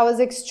was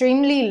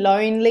extremely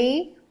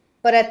lonely,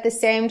 but at the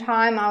same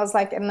time, I was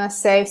like in a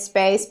safe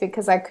space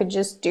because I could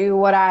just do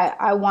what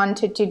I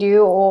wanted to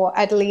do, or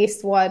at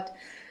least what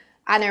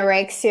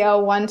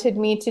anorexia wanted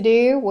me to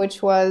do,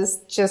 which was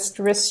just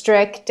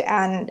restrict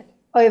and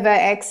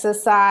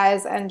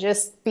over-exercise and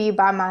just be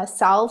by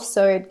myself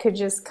so it could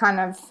just kind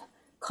of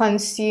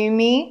consume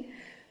me.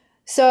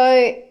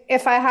 So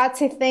if I had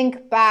to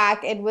think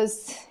back, it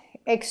was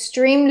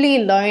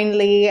extremely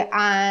lonely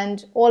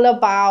and all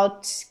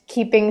about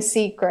keeping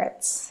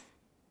secrets.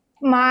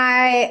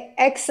 My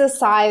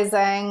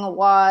exercising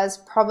was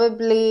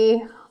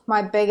probably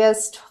my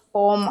biggest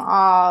form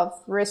of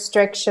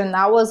restriction.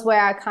 That was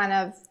where I kind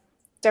of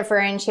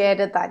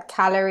differentiated that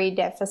calorie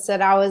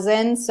deficit I was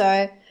in.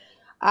 So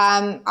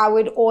I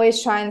would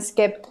always try and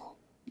skip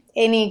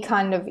any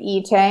kind of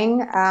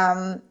eating.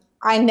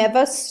 I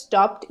never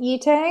stopped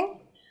eating.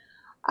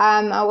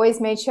 I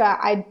always made sure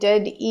I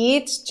did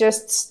eat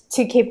just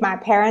to keep my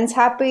parents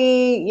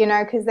happy, you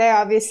know, because they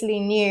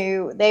obviously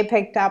knew, they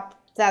picked up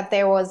that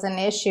there was an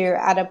issue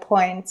at a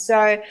point.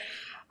 So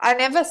I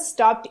never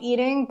stopped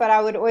eating, but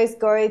I would always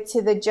go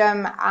to the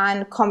gym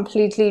and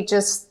completely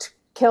just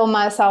kill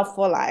myself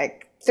for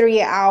like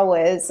 3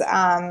 hours.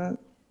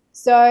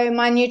 So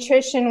my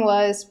nutrition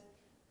was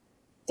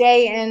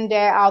day in,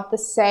 day out the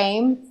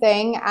same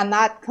thing, and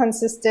that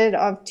consisted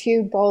of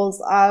 2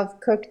 bowls of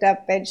cooked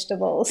up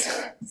vegetables.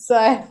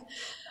 So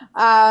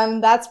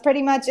that's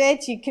pretty much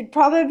it. You could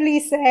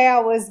probably say I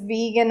was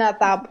vegan at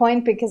that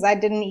point because I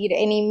didn't eat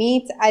any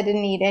meat, I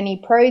didn't eat any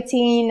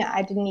protein,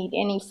 I didn't eat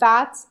any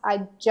fats.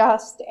 I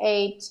just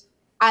ate,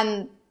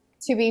 and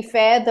to be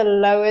fair, the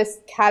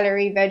lowest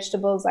calorie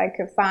vegetables I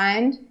could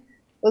find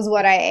was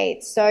what I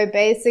ate. So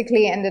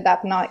basically ended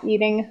up not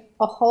eating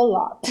a whole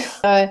lot.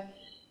 So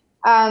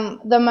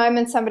the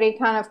moment somebody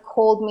kind of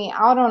called me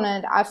out on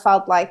it, I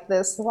felt like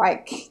this,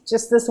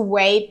 just this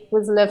weight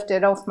was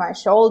lifted off my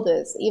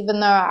shoulders, even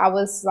though I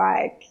was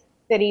like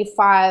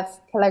 35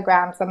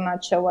 kilograms. I'm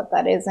not sure what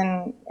that is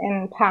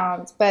in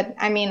pounds, but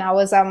I mean, I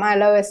was at my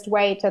lowest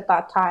weight at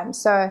that time.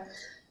 So,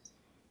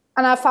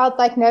 and I felt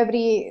like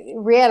nobody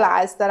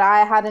realized that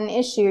I had an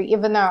issue,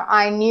 even though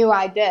I knew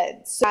I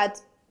did. So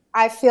that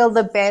I feel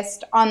the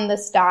best on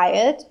this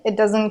diet. It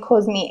doesn't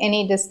cause me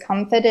any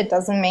discomfort. It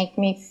doesn't make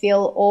me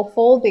feel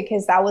awful,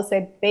 because that was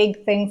a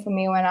big thing for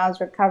me when I was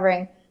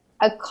recovering.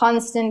 I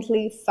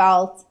constantly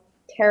felt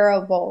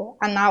terrible,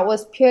 and that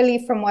was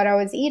purely from what I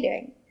was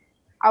eating.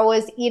 I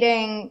was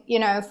eating,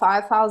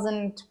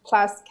 5,000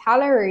 plus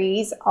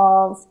calories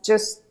of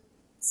just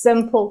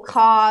simple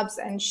carbs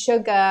and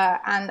sugar.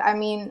 And I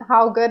mean,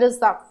 how good is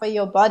that for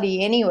your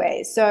body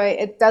anyway? So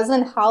it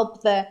doesn't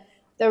help the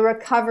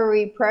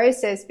recovery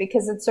process,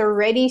 because it's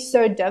already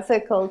so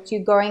difficult.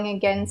 You're going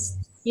against,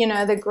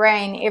 the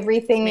grain,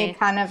 everything you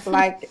kind of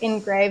like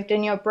engraved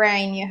in your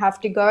brain, you have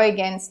to go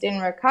against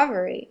in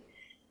recovery.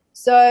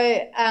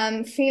 So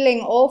feeling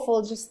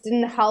awful just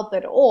didn't help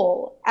at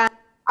all. And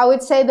I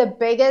would say the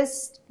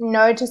biggest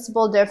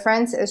noticeable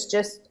difference is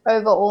just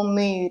overall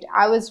mood.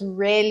 I was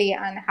really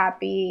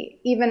unhappy.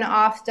 Even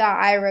after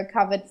I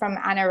recovered from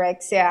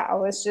anorexia, I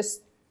was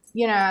just,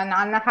 an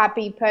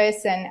unhappy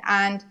person.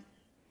 And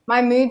my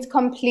mood's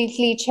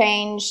completely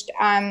changed.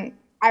 I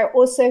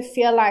also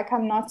feel like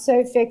I'm not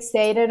so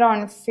fixated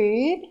on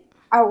food.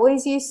 I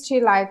always used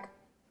to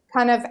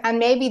and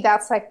maybe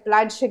that's like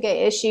blood sugar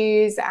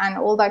issues and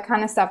all that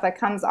kind of stuff that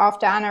comes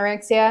after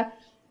anorexia.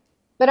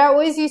 But I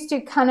always used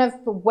to kind of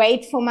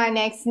wait for my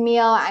next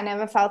meal. I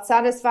never felt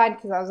satisfied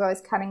because I was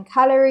always cutting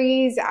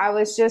calories. I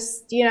was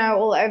just,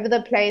 all over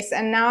the place.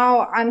 And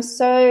now I'm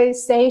so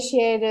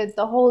satiated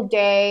the whole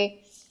day.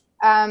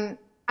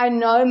 I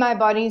know my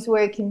body's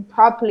working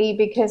properly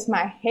because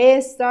my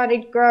hair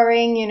started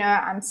growing,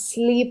 I'm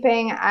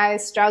sleeping. I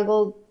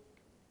struggled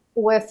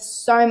with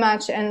so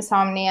much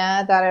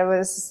insomnia that it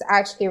was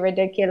actually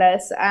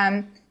ridiculous.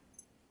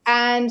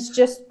 And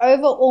just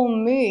overall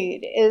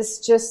mood is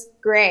just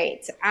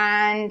great.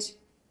 And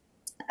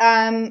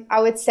I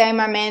would say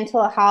my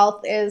mental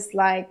health is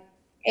like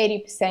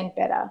 80%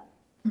 better.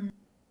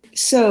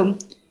 So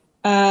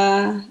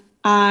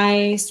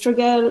I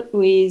struggle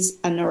with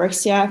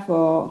anorexia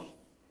for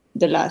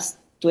the last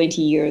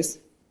 20 years.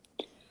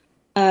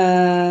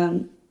 My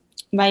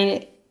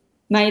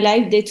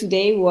life day to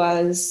day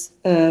was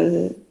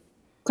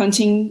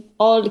counting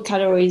all the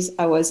calories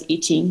I was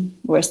eating,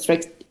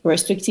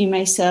 restricting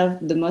myself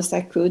the most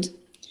I could.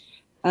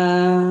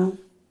 At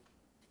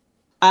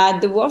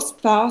the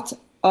worst part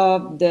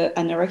of the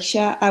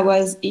anorexia, I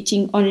was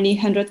eating only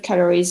 100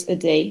 calories a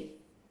day.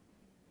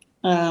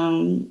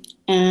 And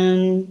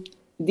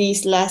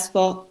this lasts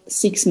for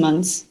 6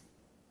 months.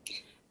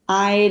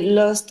 I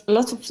lost a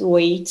lot of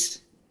weight,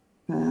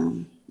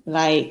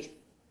 like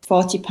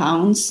 40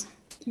 pounds,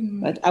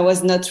 but I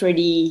was not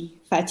really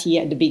fatty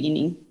at the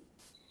beginning.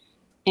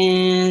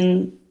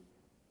 And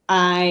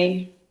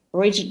I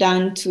reached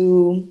down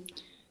to,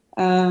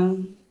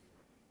 in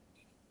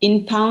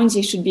pounds,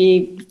 it should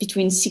be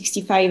between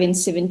 65 and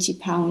 70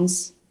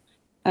 pounds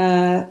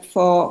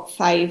for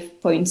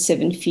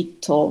 5.7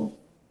 feet tall.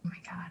 Oh my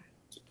God.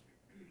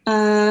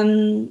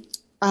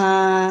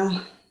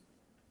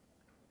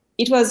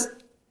 It was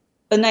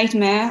a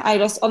nightmare. I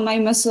lost all my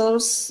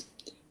muscles.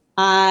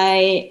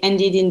 I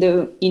ended in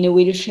a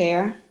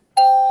wheelchair.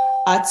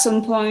 At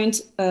some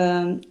point,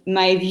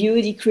 my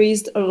view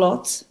decreased a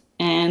lot,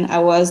 and I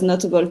was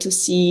not able to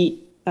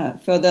see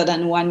further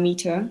than 1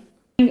 meter.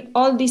 In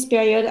all this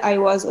period, I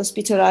was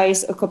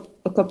hospitalized a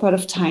couple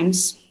of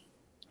times.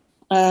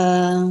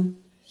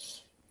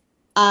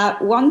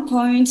 At one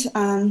point,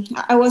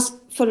 I was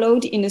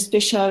followed in a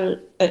special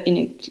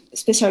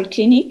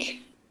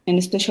clinic, in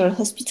a special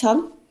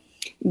hospital.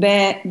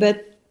 But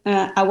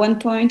at one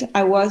point,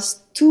 I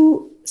was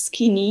too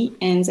skinny,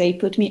 and they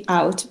put me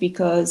out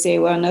because they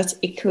were not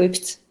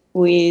equipped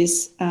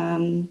with,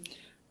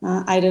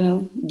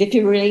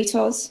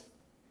 defibrillators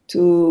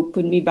to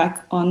put me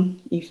back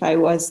on if I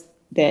was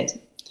dead.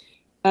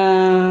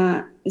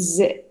 It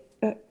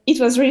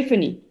was really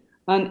funny.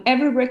 On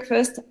every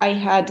breakfast, I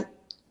had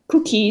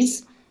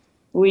cookies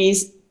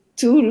with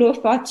 2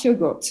 low-fat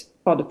yogurt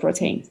for the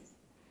protein.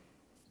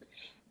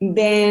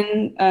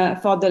 Then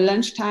for the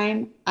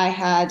lunchtime, I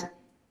had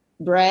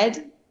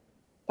bread,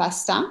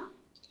 pasta,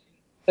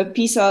 a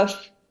piece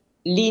of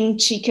lean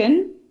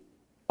chicken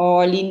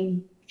or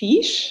lean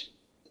fish,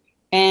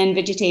 and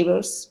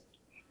vegetables,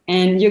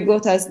 and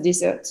yogurt as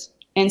dessert.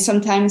 And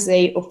sometimes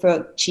they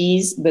offered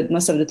cheese, but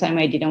most of the time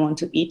I didn't want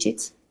to eat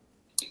it.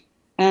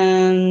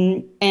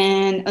 And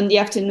on the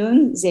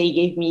afternoon, they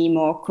gave me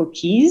more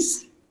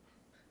cookies.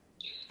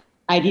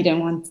 I didn't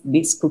want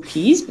these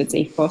cookies, but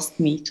they forced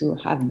me to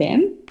have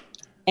them.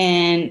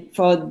 And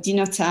for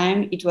dinner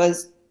time, it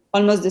was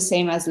almost the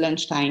same as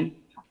lunchtime.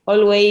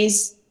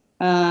 Always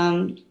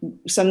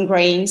some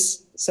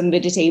grains, some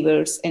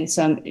vegetables, and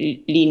some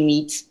lean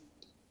meat,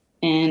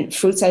 and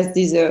fruits as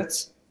dessert,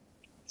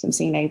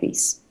 something like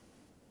this.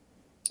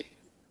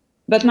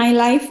 But my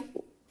life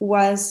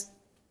was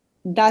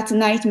that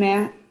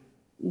nightmare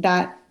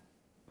that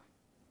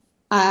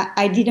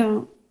I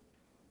didn't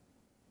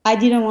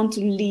want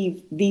to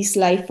live this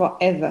life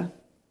forever.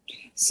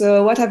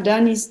 So what I've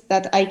done is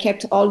that I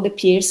kept all the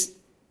pills,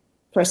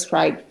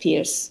 prescribed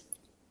pills,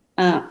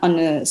 on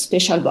a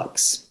special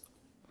box.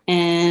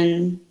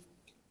 And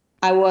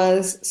I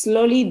was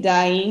slowly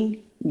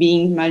dying,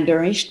 being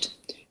malnourished,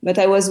 but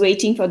I was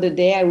waiting for the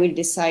day I will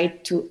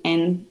decide to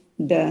end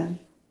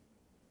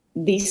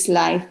this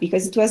life,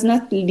 because it was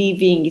not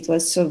living, it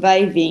was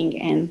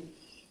surviving. And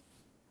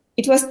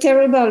it was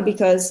terrible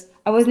because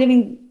I was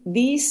living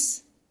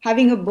this,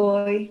 having a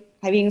boy,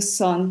 having a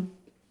son,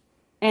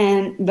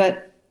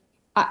 but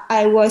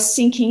I was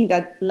thinking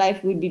that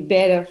life would be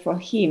better for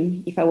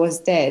him if I was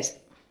dead.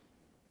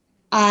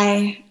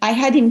 I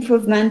had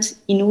improvement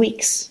in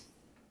weeks.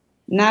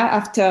 Now,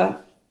 after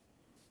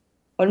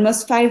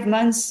almost 5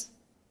 months,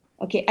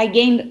 I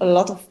gained a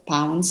lot of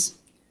pounds,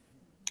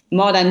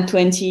 more than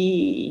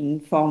 20 in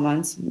 4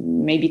 months,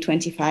 maybe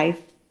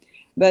 25.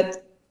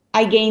 But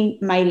I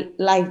gained my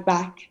life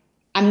back.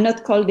 I'm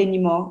not cold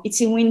anymore.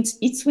 It's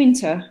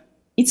winter.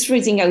 It's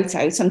freezing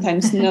outside,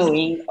 sometimes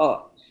snowing,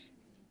 or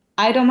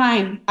I don't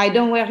mind. I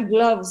don't wear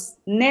gloves,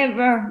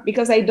 never,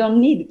 because I don't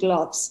need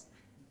gloves.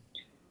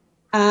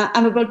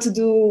 I'm able to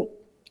do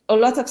a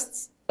lot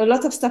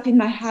of stuff in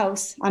my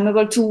house. I'm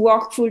able to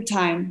work full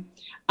time.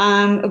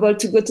 I'm able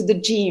to go to the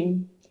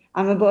gym.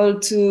 I'm able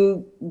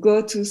to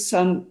go to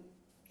some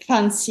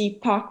fancy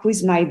park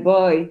with my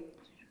boy.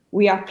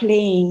 We are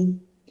playing.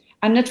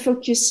 I'm not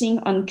focusing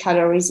on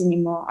calories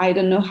anymore. I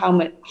don't know how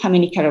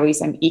many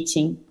calories I'm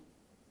eating.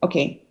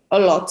 Okay, a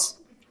lot,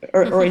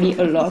 already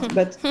a lot,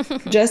 but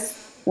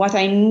just what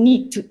I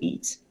need to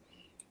eat.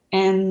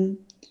 And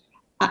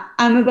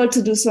I'm able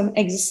to do some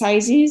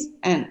exercises,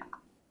 and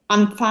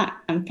I'm fine.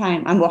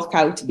 I'm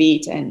workout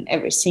beat and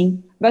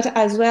everything. But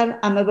as well,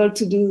 I'm able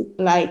to do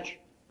like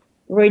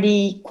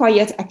really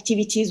quiet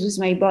activities with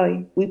my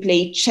boy. We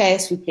play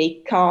chess, we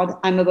play card.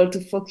 I'm able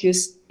to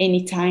focus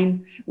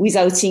anytime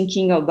without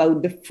thinking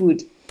about the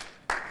food.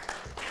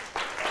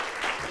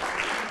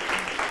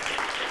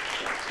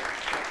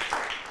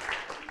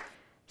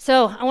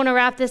 So I want to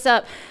wrap this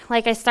up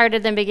like I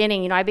started in the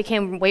beginning. I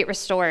became weight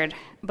restored,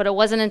 but it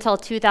wasn't until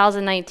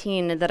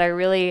 2019 that I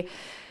really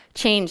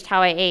changed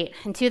how I ate.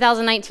 In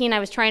 2019, I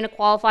was trying to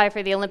qualify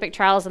for the Olympic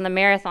trials and the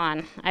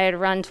marathon. I had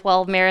run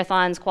 12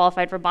 marathons,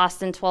 qualified for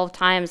Boston 12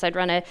 times. I'd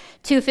run a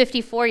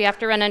 2:54. You have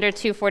to run under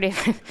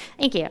 2:45.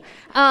 Thank you.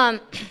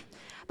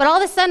 But all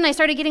of a sudden, I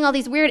started getting all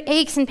these weird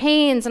aches and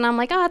pains, and I'm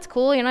like, oh, that's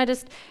cool. I'm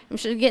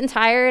getting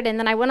tired. And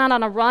then I went out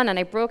on a run, and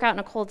I broke out in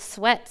a cold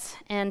sweat.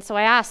 And so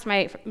I asked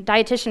my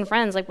dietitian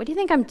friends, like, what do you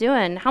think I'm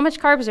doing? How much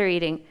carbs are you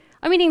eating?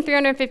 I'm eating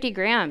 350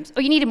 grams. Oh,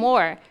 you need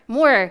more.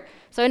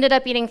 So I ended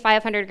up eating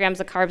 500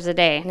 grams of carbs a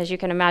day. And as you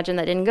can imagine,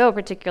 that didn't go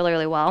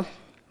particularly well.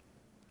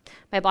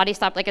 My body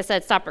stopped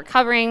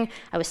recovering.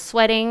 I was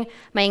sweating.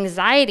 My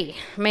anxiety,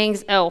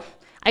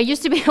 I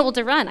used to be able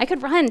to run. I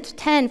could run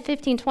 10,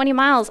 15, 20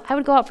 miles. I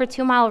would go out for a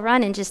 2-mile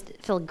run and just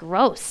feel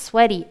gross,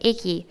 sweaty,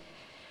 achy.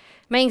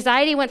 My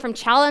anxiety went from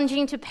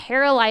challenging to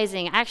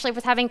paralyzing. I actually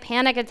was having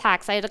panic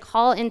attacks. I had to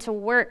call into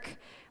work.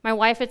 My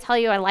wife would tell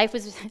you I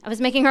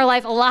was making her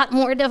life a lot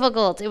more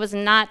difficult. It was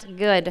not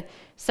good.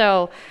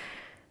 So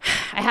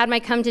I had my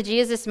come to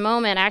Jesus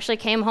moment. I actually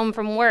came home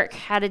from work,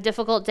 had a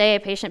difficult day. A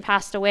patient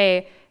passed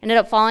away, ended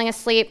up falling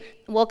asleep,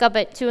 woke up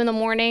at 2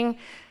 a.m,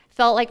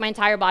 felt like my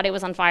entire body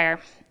was on fire.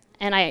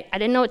 And I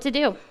didn't know what to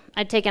do.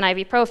 I'd taken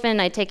ibuprofen,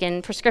 I'd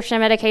taken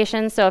prescription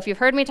medication. So if you've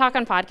heard me talk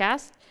on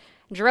podcasts,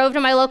 drove to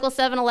my local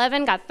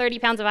 7-Eleven, got 30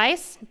 pounds of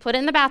ice, put it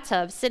in the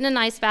bathtub, sit in an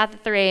ice bath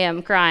at 3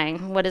 a.m.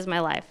 crying, what is my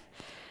life?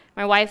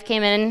 My wife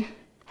came in,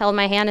 held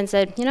my hand and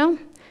said, you know,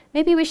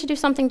 maybe we should do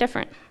something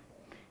different.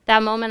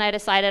 That moment I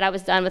decided I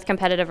was done with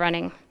competitive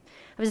running.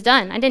 I was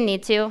done. I didn't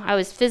need to. I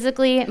was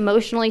physically,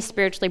 emotionally,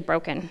 spiritually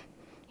broken.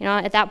 You know,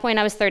 at that point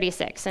I was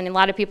 36, and a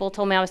lot of people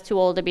told me I was too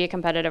old to be a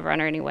competitive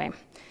runner anyway.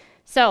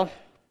 So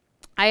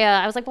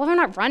I was like, well, if I'm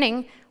not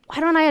running, why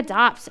don't I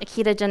adopt a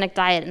ketogenic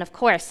diet? And of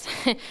course,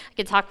 I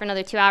could talk for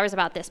another 2 hours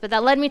about this, but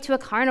that led me to a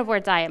carnivore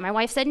diet. My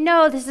wife said,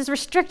 no, this is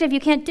restrictive. You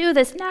can't do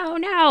this. No,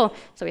 no.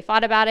 So we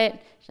thought about it.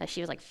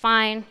 She was like,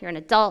 fine, you're an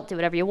adult. Do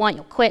whatever you want.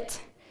 You'll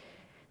quit.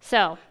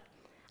 So,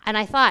 and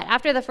I thought,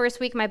 after the first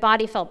week, my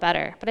body felt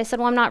better. But I said,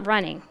 well, I'm not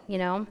running, you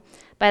know.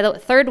 By the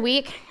third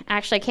week,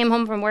 actually, I came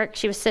home from work.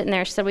 She was sitting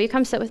there. She said, will you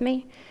come sit with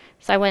me?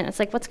 So I went. It's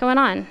like, what's going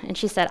on? And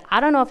she said, I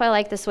don't know if I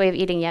like this way of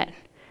eating yet.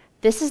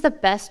 This is the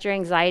best your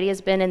anxiety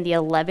has been in the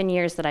 11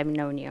 years that I've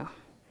known you,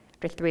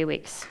 after 3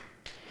 weeks.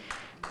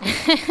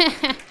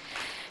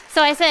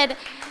 So I said,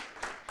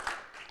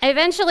 I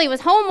eventually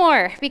was home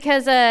more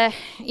because,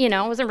 you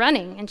know, I wasn't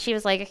running. And she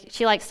was like,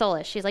 she likes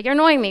Solish. She's like, you're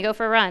annoying me, go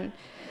for a run.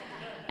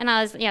 And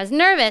I was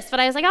nervous, but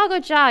I was like, I'll go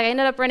jog. I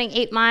ended up running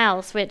 8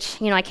 miles,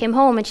 which, you know, I came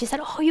home and she said,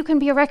 oh, you can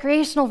be a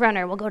recreational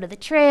runner. We'll go to the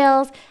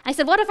trails. I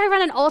said, what if I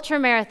run an ultra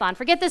marathon?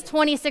 Forget this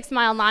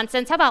 26-mile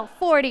nonsense. How about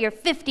 40 or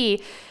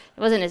 50?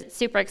 I wasn't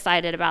super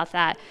excited about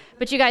that.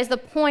 But you guys, the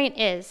point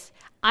is,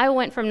 I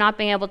went from not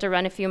being able to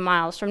run a few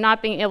miles, from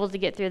not being able to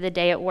get through the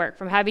day at work,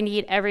 from having to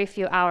eat every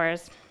few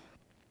hours.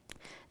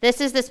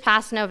 This is this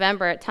past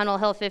November at Tunnel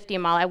Hill 50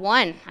 mile. I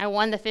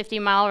won the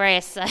 50-mile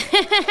race.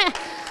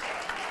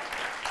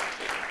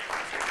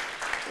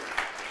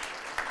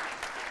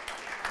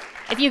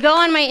 If you go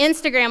on my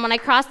Instagram, when I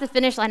crossed the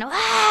finish line,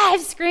 I'm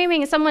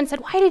screaming, and someone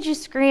said, why did you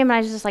scream? And I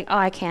was just like, oh,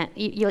 I can't.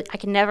 I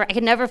can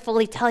never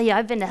fully tell you.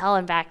 I've been to hell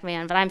and back,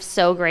 man, but I'm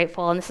so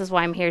grateful, and this is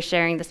why I'm here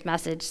sharing this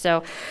message.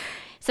 So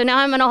now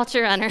I'm an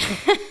ultra runner.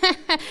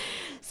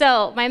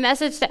 So my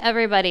message to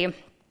everybody,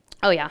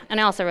 oh yeah, and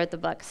I also wrote the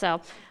book. So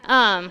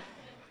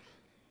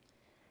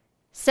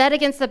set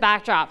against the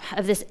backdrop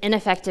of this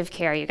ineffective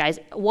care, you guys,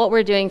 what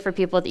we're doing for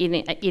people with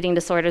eating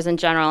disorders in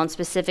general, and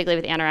specifically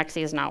with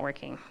anorexia, is not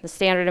working. The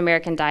standard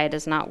American diet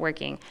is not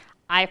working.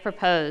 I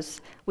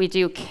propose we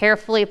do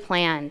carefully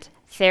planned,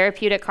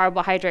 therapeutic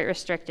carbohydrate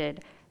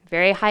restricted,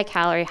 very high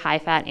calorie, high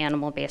fat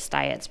animal-based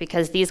diets,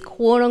 because these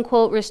quote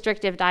unquote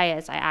restrictive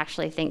diets I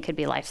actually think could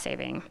be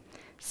life-saving.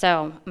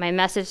 So my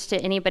message to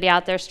anybody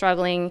out there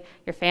struggling,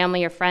 your family,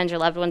 your friends, your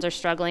loved ones are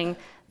struggling,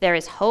 there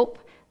is hope,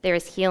 there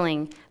is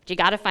healing, but you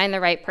gotta find the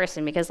right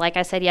person, because like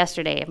I said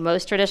yesterday,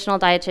 most traditional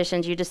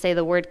dietitians, you just say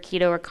the word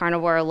keto or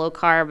carnivore or low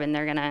carb and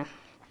they're gonna,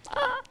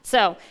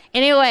 So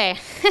anyway,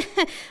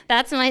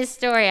 that's my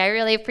story. I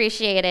really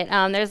appreciate it.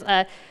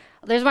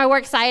 There's my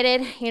works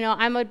cited. You know,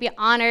 I would be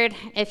honored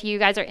if you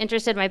guys are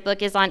interested. My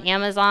book is on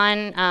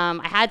Amazon.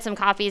 I had some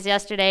copies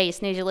yesterday. You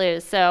snooze, you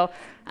lose. So,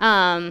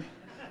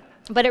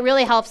 but it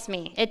really helps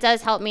me. It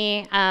does help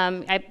me.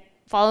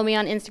 Follow me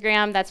on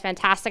Instagram. That's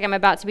fantastic. I'm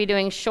about to be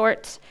doing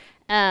short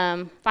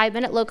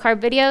 5-minute low-carb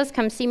videos.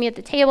 Come see me at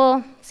the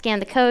table. Scan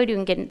the code. You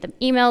can get them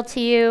emailed to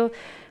you.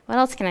 What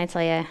else can I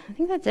tell you? I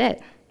think that's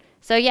it.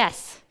 So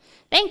yes,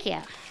 thank you.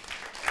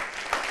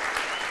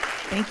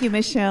 Thank you,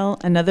 Michelle.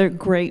 Another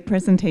great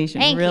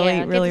presentation. Thank really,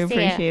 you. really Good to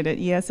see appreciate it.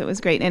 Yes, it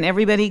was great. And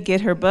everybody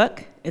get her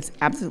book. It's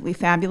absolutely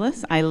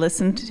fabulous. I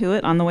listened to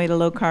it on the way to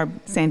Low Carb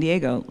San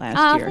Diego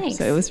last year. Thanks.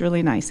 So it was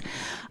really nice.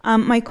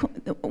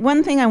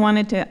 One thing I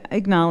wanted to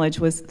acknowledge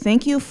was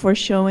thank you for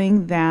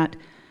showing that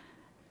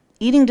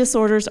eating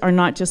disorders are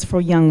not just for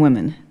young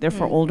women. They're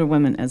for older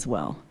women as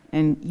well.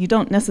 And you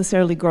don't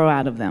necessarily grow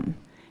out of them.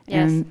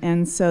 Yes.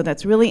 And so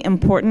that's really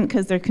important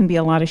because there can be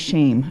a lot of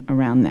shame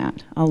around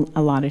that,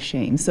 a lot of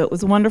shame. So it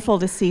was wonderful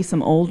to see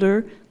some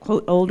older,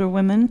 quote, older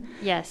women,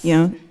 Yes.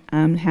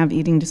 Have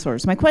eating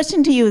disorders. My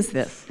question to you is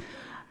this.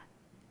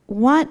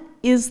 What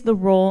is the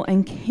role,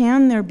 and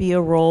can there be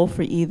a role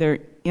for either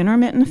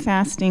intermittent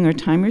fasting or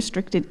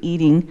time-restricted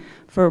eating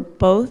for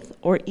both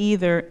or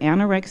either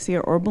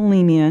anorexia or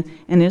bulimia,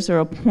 and is there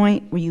a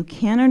point where you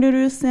can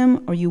introduce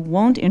them or you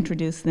won't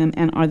introduce them,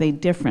 and are they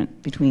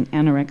different between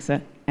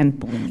anorexia and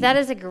bulimia? That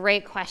is a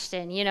great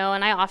question,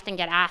 and I often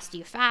get asked, do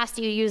you fast,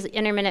 do you use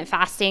intermittent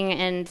fasting?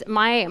 And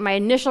my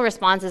initial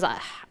response is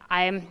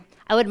I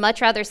would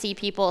much rather see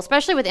people,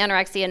 especially with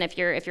anorexia, and if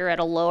you're at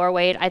a lower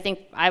weight, I think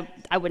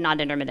I would not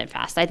intermittent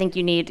fast. I think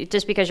you need,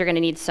 just because you're gonna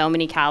need so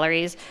many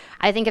calories,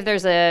 I think if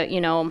there's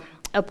a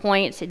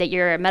point that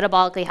you're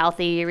metabolically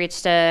healthy, you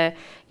reached a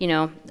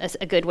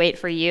good weight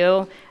for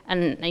you,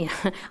 and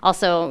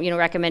also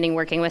recommending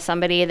working with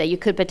somebody that you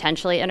could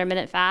potentially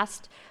intermittent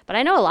fast. But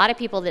I know a lot of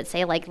people that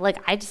say, like, look,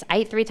 I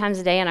eat 3 times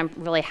a day and I'm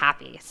really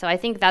happy. So I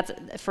think that's,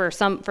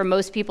 for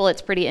most people,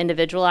 it's pretty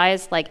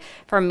individualized. Like,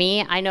 for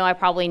me, I know I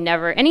probably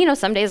never, and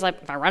some days,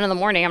 like, if I run in the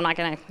morning, I'm not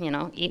gonna,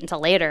 eat until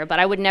later, but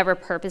I would never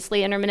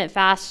purposely intermittent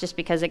fast, just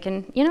because it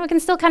can, it can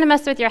still kind of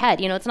mess with your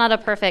head. It's not a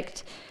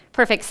perfect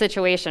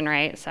situation,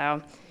 right?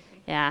 So,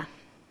 yeah.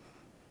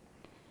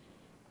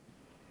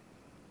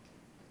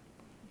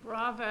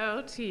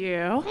 Bravo to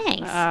you.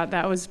 Thanks.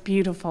 That was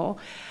beautiful.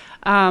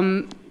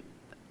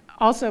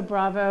 Also,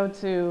 bravo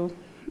to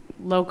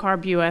Low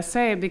Carb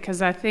USA,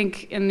 because I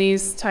think in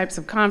these types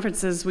of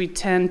conferences we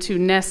tend to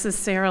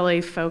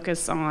necessarily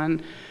focus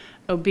on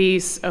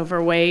obese,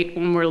 overweight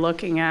when we're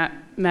looking at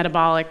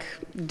metabolic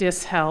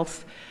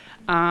dishealth.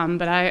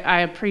 But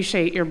I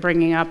appreciate your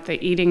bringing up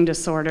the eating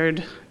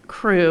disordered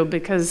crew,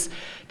 because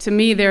to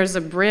me there's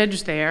a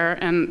bridge there,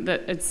 and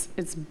that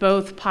it's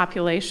both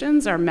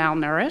populations are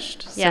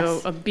malnourished. Yes.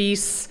 So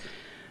obese,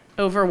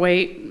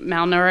 overweight,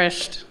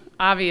 malnourished,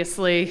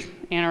 obviously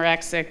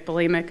anorexic,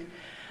 bulimic,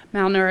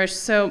 malnourished.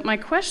 So my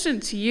question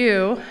to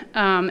you,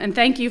 and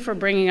thank you for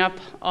bringing up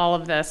all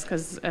of this,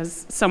 because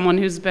as someone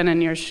who's been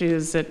in your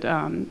shoes, it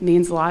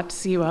means a lot to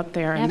see you up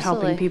there and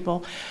helping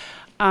people.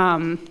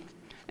 And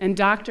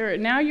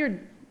now you're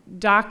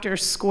Dr.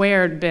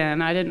 Squared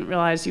Ben. I didn't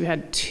realize you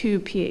had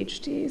 2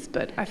 PhDs,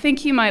 but I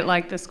think you might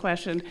like this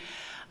question.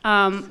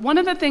 One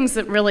of the things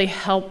that really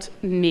helped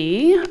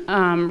me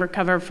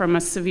recover from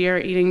a severe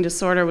eating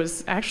disorder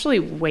was actually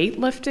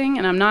weightlifting.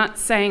 And I'm not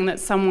saying that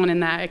someone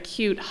in that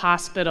acute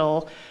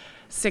hospital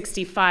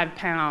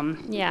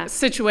 65-pound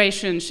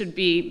situation should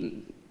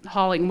be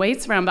hauling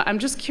weights around, but I'm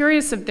just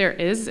curious if there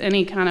is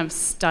any kind of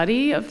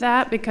study of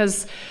that,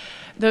 because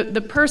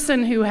the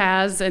person who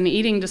has an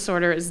eating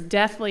disorder is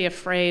deathly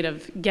afraid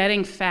of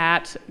getting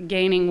fat,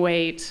 gaining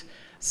weight,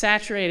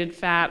 saturated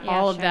fat,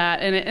 all of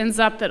that, and it ends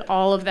up that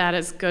all of that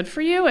is good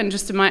for you. And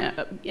just in my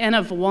N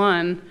of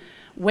 1,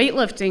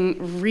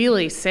 weightlifting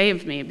really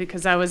saved me,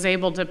 because I was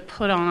able to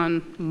put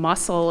on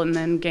muscle and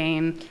then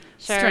gain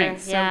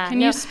strength. So can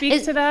you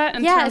speak to that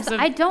in terms of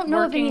I don't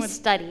know of any with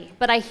study,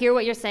 but I hear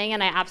what you're saying,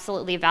 and I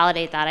absolutely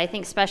validate that. I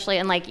think especially,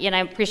 and like, I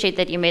appreciate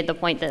that you made the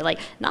point that, like,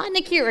 not in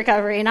acute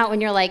recovery, not when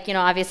you're like,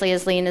 obviously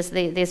as lean as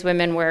these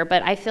women were,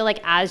 but I feel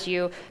like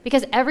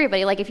because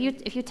everybody, like if you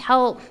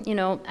tell,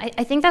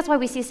 I think that's why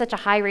we see such a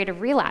high rate of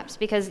relapse,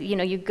 because,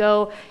 you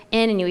go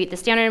in and you eat the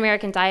standard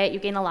American diet, you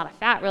gain a lot of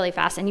fat really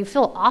fast, and you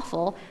feel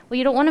awful. Well,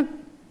 you don't want to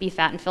be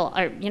fat and feel,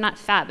 or you're not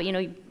fat, but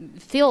you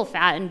feel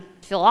fat and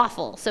feel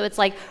awful. So it's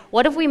like,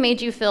 what if we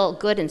made you feel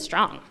good and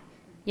strong,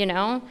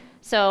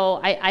 So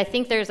I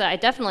think I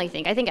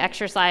think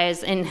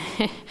exercise, and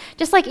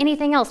just like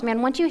anything else,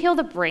 man, once you heal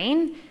the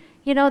brain,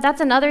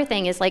 that's another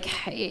thing, is like,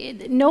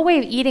 no way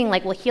of eating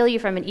like will heal you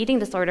from an eating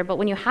disorder, but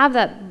when you have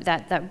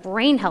that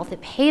brain health,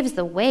 it paves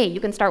the way. You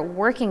can start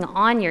working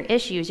on your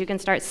issues. You can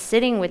start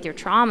sitting with your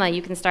trauma.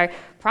 You can start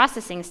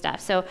processing stuff.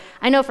 So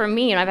I know for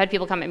me, I've had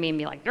people come at me and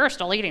be like, you're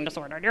still eating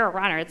disordered, you're a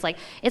runner. It's like,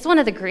 it's one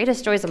of the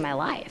greatest joys of my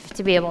life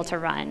to be able to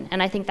run.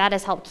 And I think that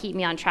has helped keep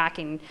me on track,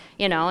 and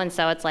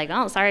so it's like,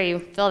 oh, sorry you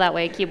feel that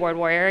way, keyboard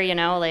warrior, and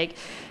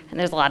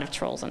there's a lot of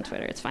trolls on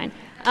Twitter, it's fine.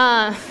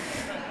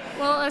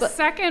 Well,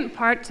 second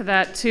part to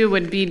that, too,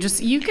 would be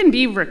just you can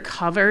be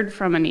recovered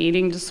from an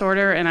eating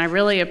disorder, and I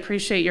really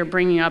appreciate your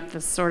bringing up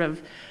this sort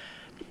of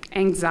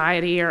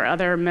anxiety or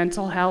other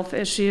mental health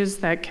issues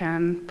that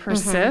can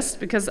persist,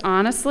 because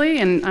honestly,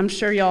 and I'm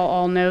sure y'all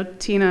all know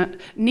Nina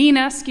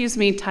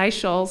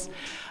Teicholz,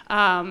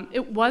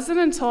 it wasn't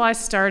until I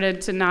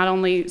started to not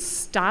only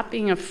stop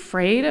being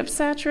afraid of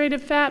saturated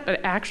fat,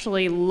 but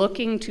actually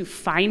looking to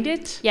find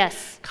it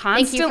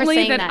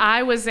constantly, that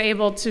I was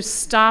able to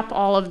stop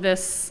all of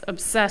this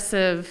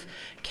obsessive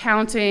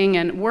counting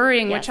and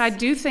worrying, which I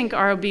do think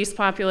our obese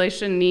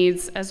population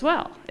needs as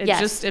well.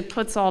 It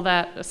puts all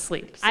that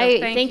asleep. So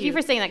thank you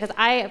for saying that, because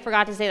I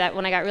forgot to say that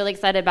when I got really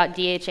excited about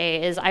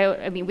DHA.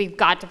 I mean, we've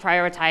got to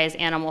prioritize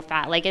animal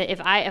fat. Like if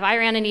I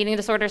ran an eating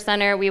disorder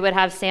center, we would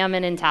have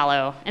salmon and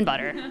tallow and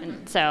butter,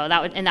 and so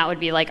that would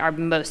be like our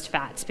most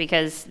fats,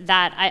 because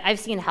I've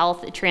seen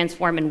health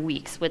transform in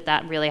weeks with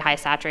that really high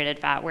saturated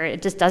fat, where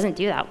it just doesn't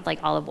do that with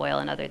like olive oil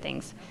and other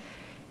things.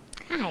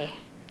 Hi.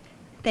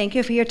 Thank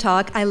you for your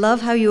talk. I love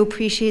how you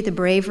appreciate the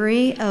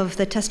bravery of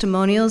the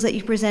testimonials that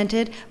you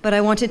presented, but I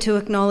wanted to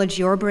acknowledge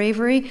your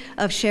bravery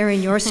of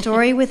sharing your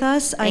story with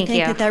us. I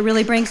think that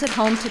really brings it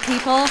home to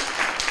people.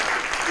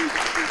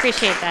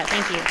 Appreciate that.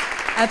 Thank you.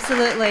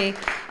 Absolutely.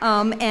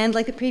 And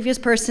like the previous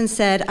person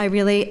said, I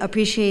really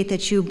appreciate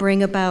that you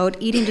bring about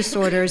eating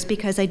disorders,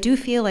 because I do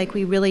feel like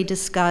we really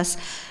discuss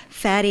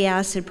fatty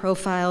acid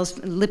profiles,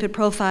 lipid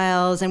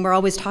profiles, and we're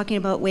always talking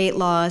about weight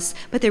loss,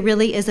 but there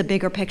really is a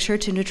bigger picture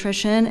to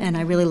nutrition, and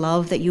I really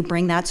love that you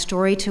bring that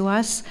story to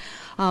us.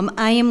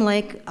 I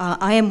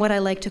am what I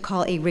like to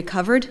call a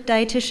recovered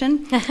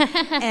dietitian.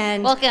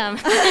 And welcome.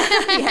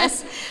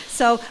 Yes.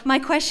 So my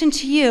question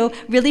to you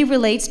really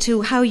relates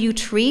to how you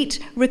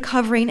treat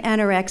recovering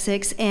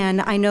anorexics,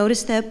 and I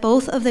noticed that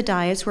both of the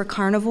diets were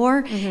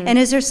carnivore. And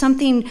is there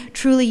something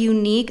truly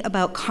unique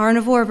about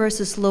carnivore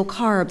versus low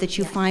carb that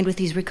you find with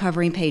these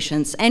recovering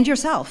patients and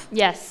yourself?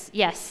 Yes,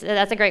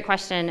 that's a great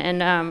question.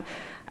 And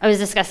I was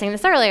discussing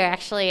this earlier,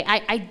 actually.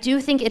 I do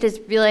think it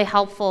is really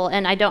helpful,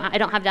 and I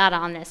don't have data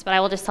on this, but I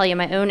will just tell you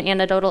my own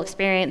anecdotal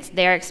experience,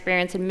 their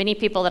experience, and many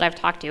people that I've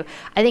talked to.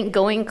 I think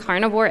going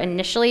carnivore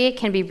initially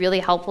can be really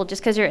helpful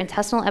just because your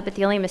intestinal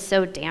epithelium is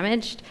so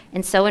damaged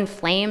and so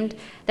inflamed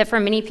that for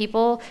many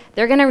people,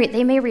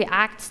 they may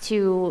react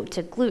to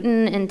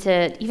gluten and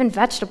to even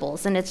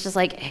vegetables, and it's just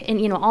like,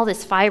 and all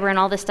this fiber and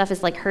all this stuff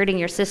is like hurting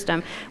your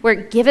system. Where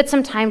give it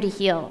some time to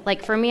heal.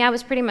 Like for me, I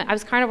was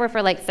carnivore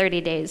for like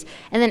 30 days,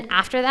 and then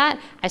after that,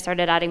 I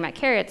started adding my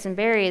carrots and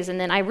berries, and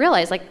then I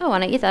realized like, oh,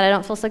 when I eat that, I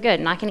don't feel so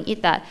good. Not going to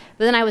eat that.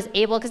 But then I was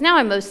able, because now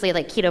I'm mostly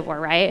like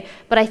ketovore, right?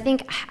 But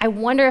I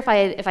wonder if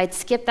I'd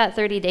skipped that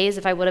 30 days,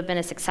 if I would have been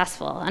as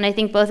successful. And I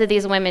think both of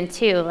these women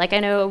too. Like I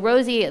know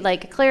Rosie,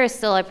 like Claire is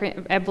still,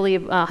 I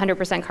believe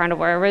 100%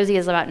 carnivore. Rosie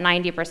is about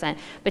 90%.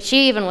 But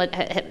she even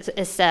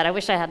has said, I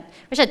wish I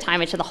had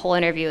time into the whole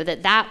interview,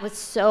 that was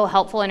so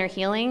helpful in her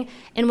healing.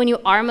 And when you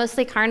are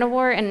mostly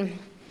carnivore, and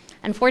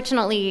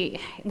unfortunately,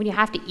 when you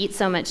have to eat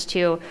so much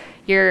too,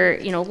 your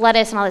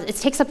lettuce and all this,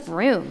 it takes up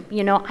room.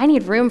 I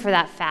need room for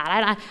that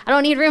fat. I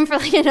don't need room for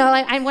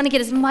I want to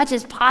get as much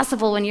as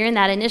possible when you're in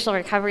that initial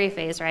recovery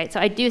phase, right? So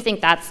I do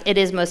think it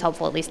is most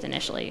helpful, at least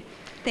initially.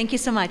 Thank you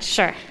so much.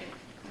 Sure.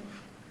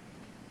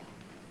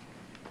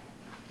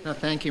 No,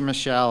 thank you,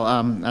 Michelle.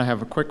 I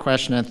have a quick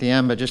question at the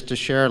end, but just to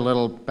share a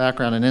little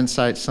background and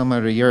insight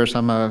similar to yours.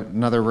 I'm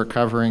another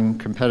recovering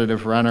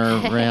competitive runner,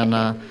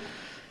 ran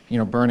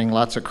burning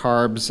lots of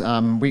carbs.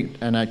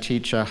 And I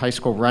teach high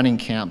school running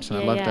camps, and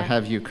I'd love to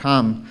have you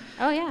come.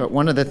 Oh, yeah. But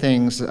one of the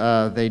things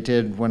they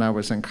did when I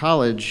was in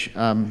college,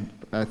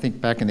 I think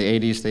back in the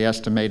 80s, they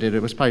estimated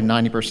it was probably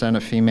 90%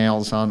 of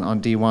females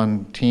on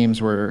D1 teams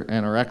were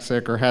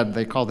anorexic, or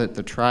they called it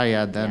the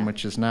triad then,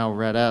 which is now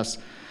Red S.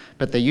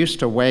 But they used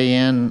to weigh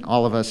in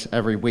all of us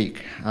every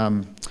week.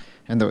 And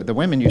the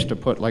women used to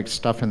put like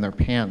stuff in their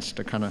pants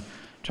to kind of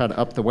try to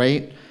up the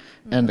weight.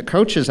 And the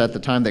coaches at the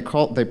time, they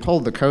polled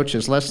the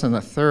coaches, less than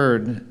a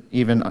third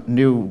even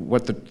knew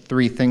what the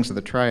three things of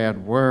the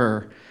triad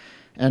were.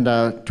 And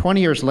 20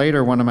 years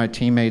later, one of my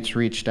teammates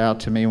reached out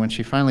to me when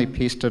she finally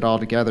pieced it all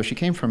together. She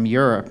came from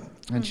Europe,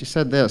 and she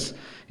said this: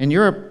 in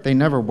Europe, they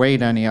never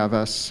weighed any of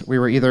us. We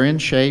were either in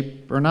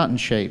shape or not in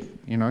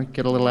shape.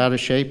 Get a little out of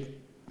shape,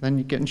 then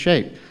you get in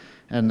shape.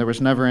 And there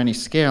was never any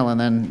scale. And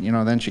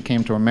then she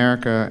came to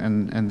America,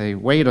 and they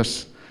weighed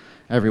us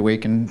every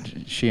week,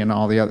 and she and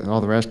all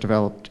the rest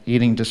developed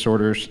eating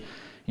disorders.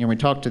 We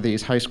talked to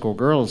these high school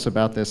girls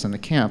about this in the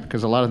camp,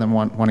 because a lot of them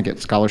want to get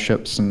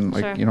scholarships, and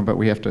but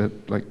we have to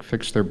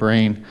fix their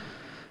brain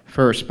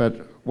first.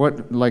 But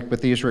what,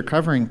 with these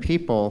recovering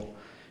people,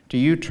 do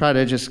you try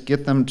to just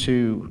get them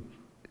to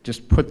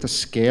just put the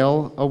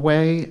scale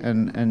away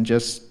and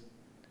just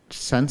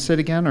sense it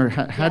again, or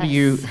how do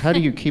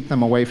you keep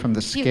them away from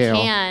the scale?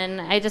 You can.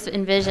 I just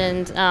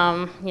envisioned,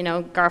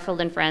 Garfield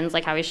and Friends,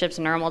 like how he ships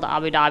normal to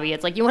Abu Dhabi.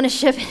 It's like you want to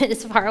ship it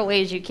as far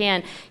away as you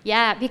can.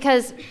 Yeah,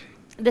 because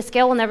the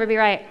scale will never be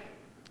right.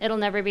 It'll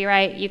never be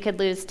right. You could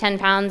lose 10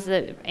 pounds.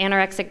 The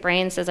anorexic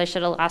brain says I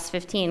should have lost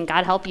 15.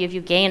 God help you if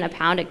you gain a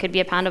pound. It could be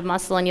a pound of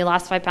muscle and you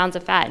lost 5 pounds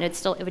of fat, and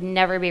it would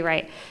never be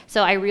right.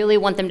 So I really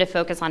want them to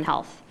focus on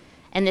health,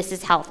 and this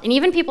is health. And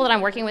even people that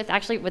I'm working with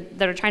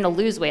that are trying to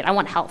lose weight, I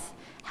want health,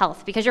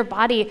 because your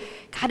body,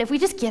 God, if we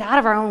just get out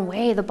of our own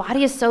way, the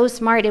body is so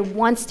smart. It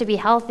wants to be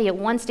healthy. It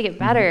wants to get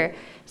better.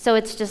 So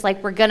it's just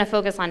like we're going to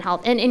focus on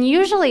health. And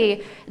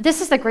usually, this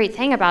is the great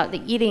thing about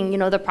the eating,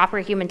 the proper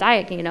human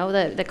diet,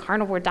 the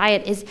carnivore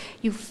diet, is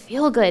you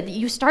feel good.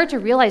 You start to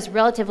realize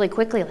relatively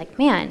quickly, like,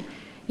 man,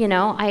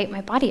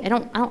 my body, I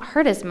don't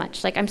hurt as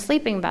much. Like, I'm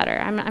sleeping better.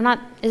 I'm not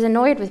as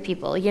annoyed with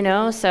people,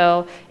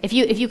 So if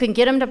you can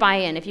get them to buy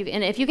in, if you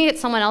can get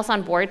someone else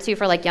on board too,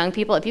 for like young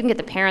people, if you can get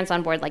the parents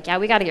on board, like, yeah,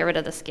 we got to get rid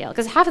of the scale,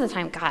 because half of the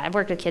time, God, I've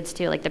worked with kids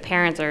too, like the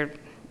parents are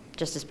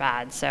just as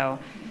bad. So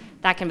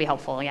that can be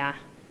helpful. Yeah.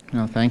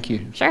 No, thank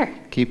you. Sure.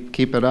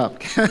 Keep it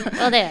up.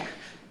 Well, there.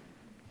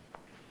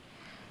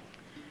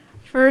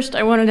 First,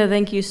 I wanted to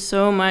thank you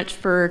so much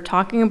for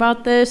talking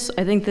about this.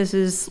 I think this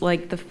is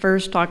like the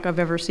first talk I've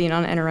ever seen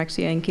on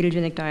anorexia and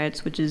ketogenic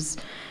diets, which is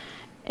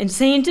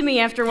insane to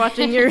me after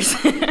watching yours.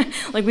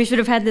 Like, we should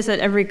have had this at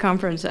every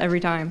conference every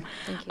time.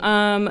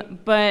 Thank you.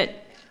 But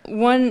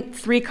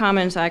 3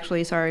 comments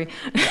actually, sorry.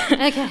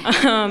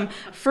 Okay.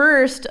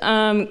 First,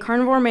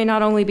 carnivore may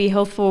not only be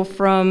helpful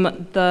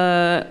from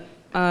the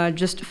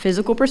just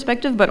physical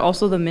perspective, but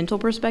also the mental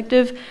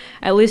perspective.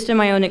 At least in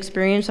my own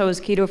experience, I was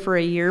keto for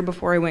a year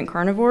before I went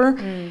carnivore,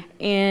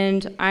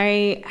 and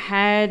I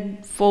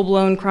had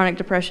full-blown chronic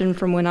depression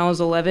from when I was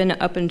 11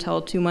 up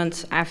until 2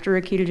 months after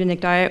a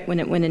ketogenic diet, when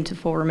it went into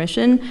full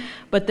remission.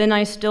 But then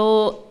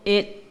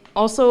it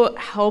also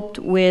helped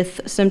with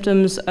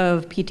symptoms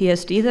of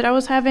PTSD that I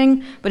was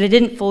having, but it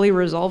didn't fully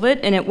resolve it,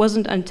 and it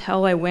wasn't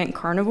until I went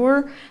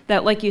carnivore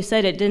that, like you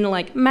said, it didn't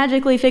like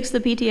magically fix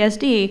the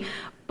PTSD,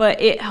 but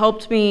it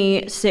helped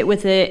me sit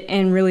with it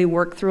and really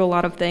work through a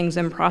lot of things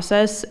and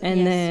process.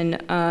 And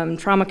then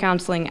trauma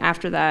counseling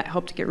after that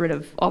helped to get rid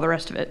of all the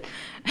rest of it.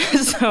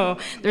 So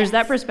there's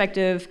that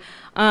perspective.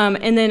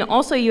 And then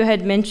also you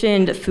had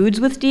mentioned foods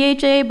with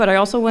DHA, but I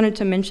also wanted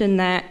to mention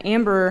that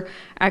Amber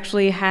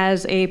actually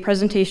has a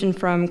presentation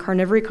from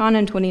CarnivoryCon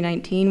in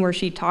 2019 where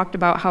she talked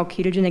about how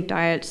ketogenic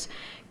diets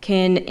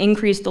can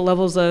increase the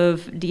levels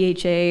of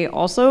DHA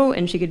also,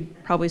 and she could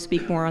probably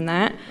speak more on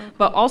that.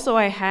 But also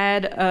I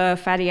had a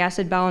fatty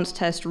acid balance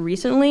test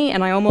recently,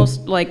 and I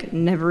almost like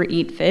never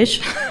eat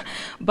fish,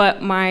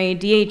 but my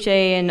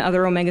DHA and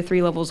other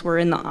omega-3 levels were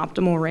in the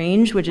optimal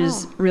range, which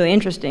is really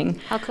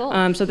interesting. How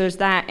cool. So there's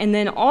that. And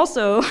then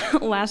also,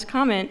 last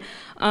comment,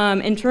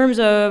 in terms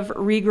of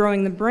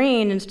regrowing the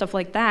brain and stuff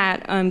like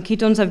that,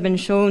 ketones have been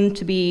shown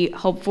to be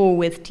helpful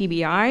with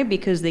TBI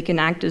because they can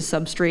act as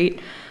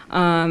substrate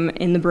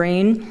in the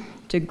brain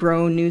to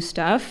grow new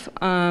stuff.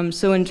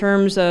 So in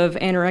terms of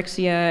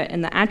anorexia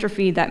and the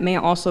atrophy, that may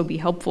also be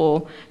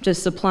helpful,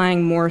 just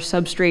supplying more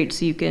substrate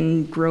so you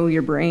can grow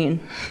your brain.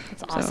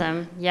 That's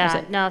awesome.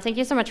 Yeah, no, thank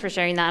you so much for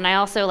sharing that. And I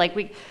also, like,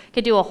 we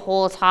could do a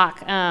whole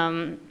talk.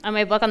 On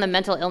my book on the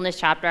mental illness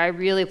chapter, I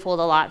really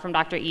pulled a lot from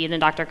Dr. Ede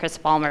and Dr. Chris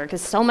Palmer,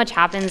 because so much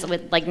happens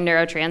with like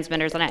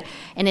neurotransmitters,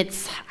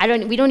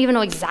 we don't even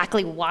know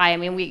exactly why. I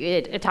mean,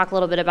 we talk a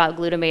little bit about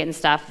glutamate and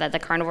stuff, that the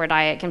carnivore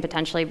diet can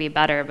potentially be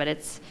better, but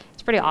it's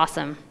pretty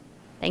awesome.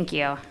 Thank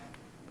you.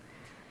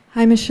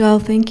 Hi, Michelle.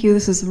 Thank you.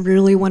 This is a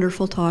really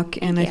wonderful talk,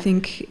 and I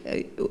think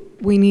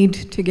we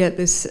need to get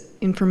this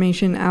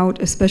information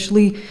out,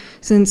 especially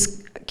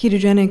since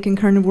ketogenic and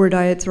carnivore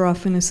diets are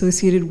often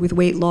associated with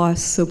weight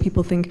loss, so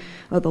people think,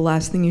 oh, the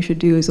last thing you should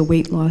do is a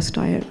weight loss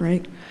diet,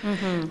 right?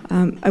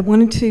 Mm-hmm. I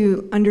wanted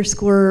to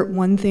underscore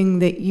one thing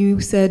that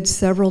you said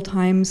several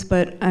times,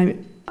 but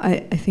I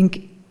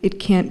think it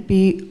can't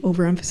be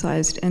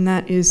overemphasized, and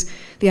that is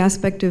the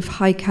aspect of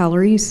high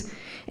calories.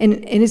 And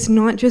it's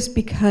not just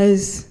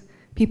because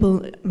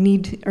people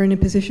are in a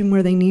position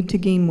where they need to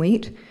gain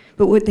weight,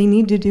 but what they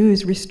need to do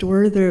is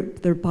restore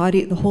their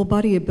body, the whole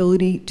body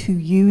ability to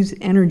use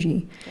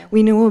energy. Yeah.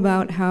 We know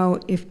about how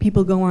if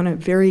people go on a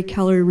very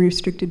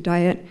calorie-restricted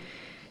diet,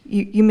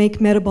 you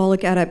make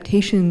metabolic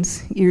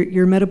adaptations,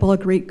 your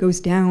metabolic rate goes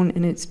down,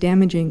 and it's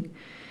damaging.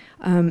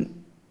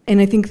 And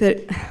I think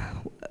that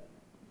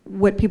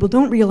what people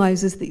don't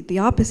realize is the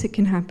opposite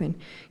can happen.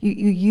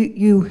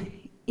 You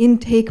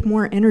intake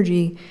more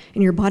energy,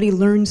 and your body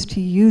learns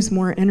to use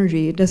more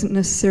energy. It doesn't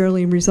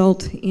necessarily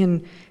result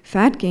in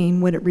fat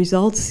gain. What it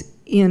results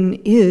in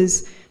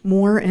is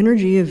more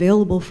energy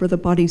available for the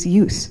body's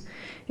use.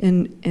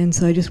 And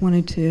so I just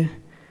wanted to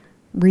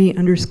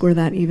re-underscore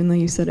that, even though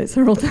you said it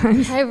several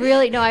times. I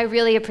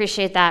really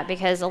appreciate that,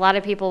 because a lot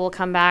of people will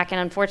come back, and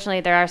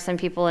unfortunately there are some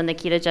people in the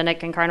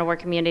ketogenic and carnivore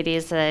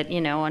communities that,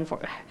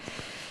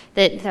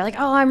 that they're like,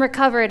 oh, I'm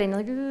recovered, and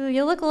you're like, ooh,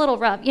 you look a little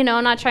rough,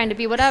 I'm not trying to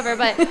be whatever,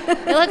 but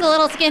you look a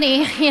little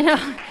skinny,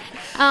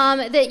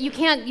 that you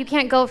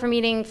can't go from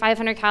eating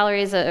 500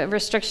 calories a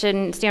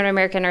restriction standard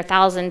American or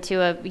 1,000 to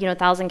a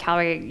 1,000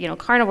 calorie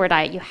carnivore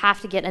diet. You have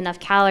to get enough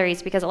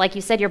calories, because like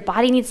you said, your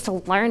body needs to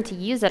learn to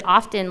use it.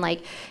 Often, I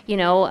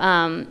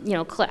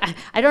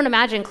don't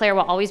imagine Claire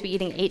will always be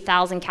eating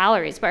 8,000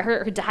 calories, but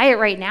her diet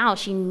right now,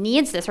 she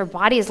needs this. Her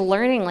body is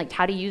learning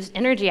how to use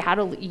energy, how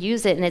to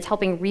use it, and it's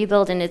helping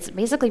rebuild, and it's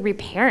basically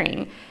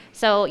repairing.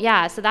 So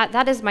yeah, so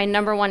that is my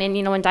number one, and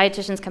when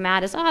dietitians come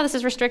at is, oh, this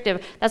is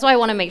restrictive. That's why I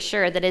want to make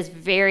sure that it's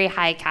very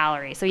high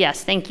calorie. So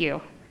yes, thank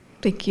you.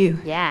 Thank you.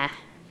 Yeah.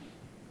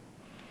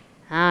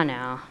 Oh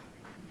no.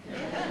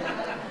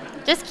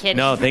 Just kidding.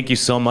 No, thank you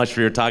so much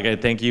for your talk. I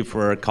thank you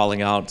for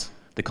calling out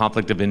the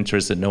conflict of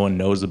interest that no one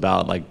knows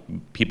about. Like,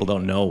 people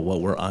don't know what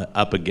we're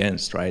up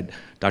against, right?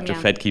 Dr.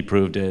 Fedke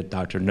proved it.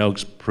 Dr.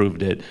 Noakes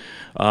proved it.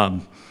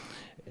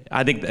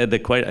 I think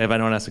if I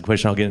don't ask the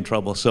question, I'll get in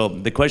trouble. So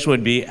the question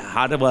would be,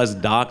 how do us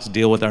docs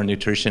deal with our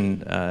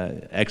nutrition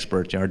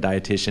experts, our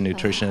dietitian,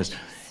 nutritionist?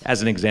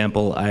 As an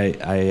example,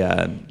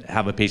 I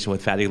have a patient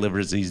with fatty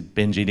liver disease,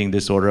 binge eating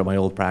disorder at my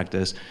old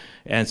practice.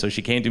 And so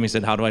she came to me and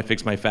said, how do I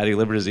fix my fatty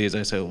liver disease?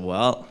 I said,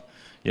 well,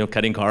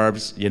 cutting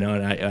carbs,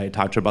 and I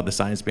talked to her about the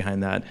science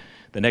behind that.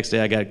 The next day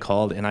I got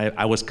called, and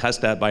I was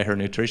cussed at by her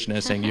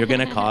nutritionist saying, you're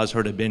gonna cause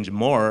her to binge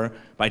more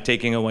by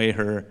taking away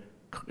her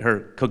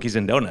cookies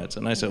and donuts.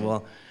 And I said,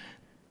 well,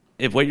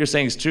 if what you're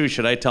saying is true,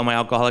 should I tell my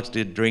alcoholics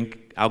to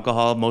drink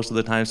alcohol most of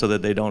the time so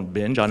that they don't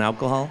binge on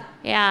alcohol?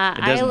 Yeah.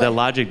 The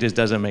logic just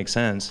doesn't make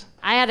sense.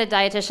 I had a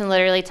dietitian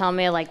literally tell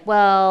me,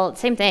 well,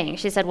 same thing.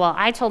 She said, well,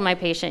 I told my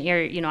patient,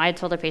 I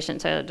told a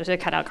patient to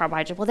cut out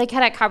carbohydrates. Well, they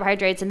cut out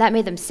carbohydrates, and that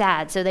made them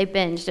sad, so they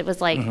binged. It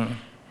was like,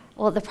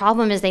 well, the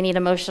problem is they need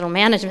emotional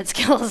management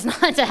skills,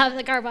 not to have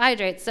the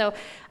carbohydrates. So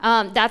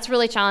that's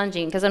really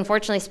challenging, because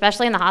unfortunately,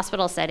 especially in the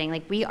hospital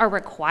setting, we are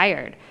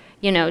required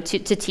to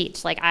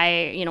teach. When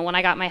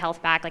I got my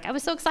health back, I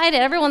was so excited,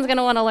 everyone's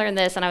gonna wanna learn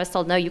this, and I was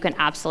told, no, you can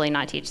absolutely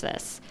not teach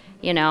this,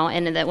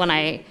 and that when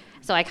I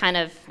So I kind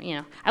of,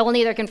 I will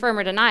neither confirm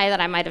or deny that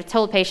I might have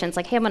told patients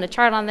like, hey, I'm going to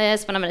chart on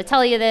this, but I'm going to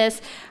tell you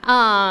this.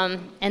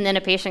 And then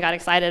a patient got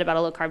excited about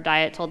a low carb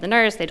diet, told the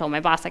nurse, they told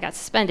my boss, I got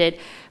suspended.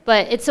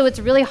 But it's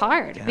really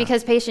hard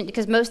because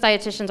most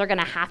dietitians are going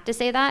to have to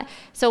say that.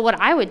 So what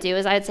I would do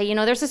is I'd say,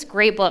 there's this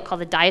great book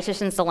called The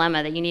Dietitian's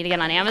Dilemma that you need to get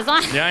on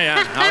Amazon.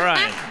 Yeah, all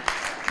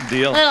right.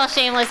 Deal. Little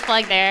shameless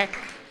plug there.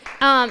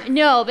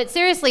 No, but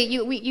seriously,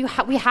 we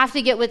have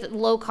to get with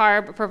low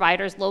carb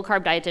providers, low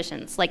carb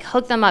dietitians. Like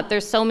hook them up.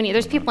 There's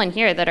people in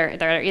here that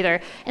are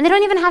either, and they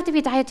don't even have to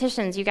be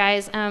dietitians, you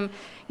guys.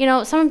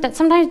 Sometimes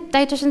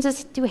dietitians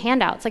just do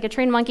handouts. Like a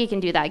trained monkey can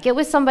do that. Get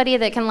with somebody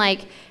that can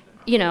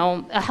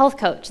a health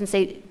coach and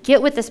say,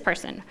 get with this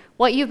person.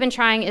 What you've been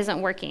trying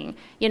isn't working,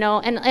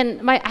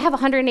 I have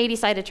 180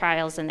 cited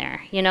trials in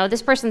there.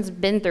 This person's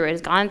been through it,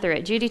 has gone through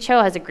it. Judy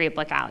Cho has a great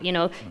book out.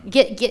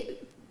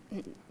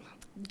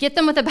 Get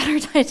them with a better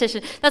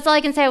dietitian. That's all I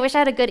can say. I wish I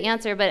had a good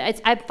answer,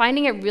 but I'm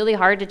finding it really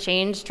hard to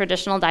change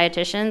traditional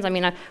dietitians. I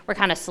mean, we're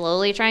kind of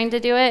slowly trying to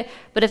do it,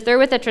 but if they're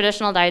with a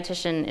traditional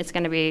dietitian, it's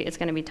going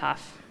to be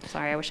tough.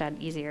 Sorry, I wish I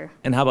had easier.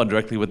 And how about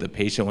directly with the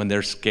patient when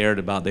they're scared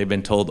about, they've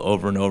been told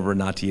over and over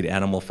not to eat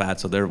animal fat,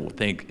 so they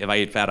think, if I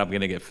eat fat, I'm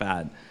going to get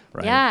fat,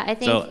 right? Yeah, I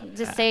think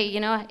just say,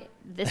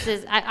 this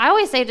is, I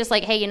always say just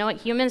like, hey,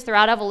 humans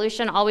throughout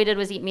evolution, all we did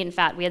was eat meat and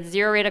fat. We had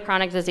 0 rate of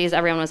chronic disease,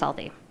 everyone was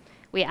healthy.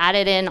 We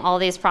added in all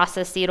these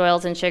processed seed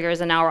oils and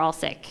sugars, and now we're all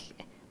sick.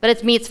 But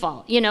it's meat's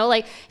fault, so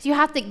you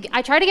have to,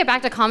 I try to get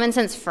back to common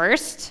sense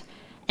first,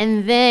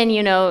 and then,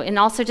 and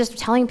also just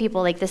telling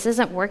people, this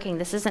isn't working,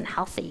 this isn't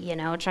healthy,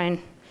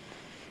 trying,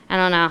 I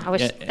don't know, I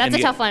wish, that's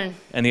a tough one.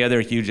 And the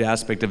other huge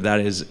aspect of that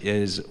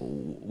is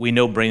we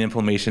know brain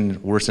inflammation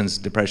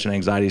worsens depression,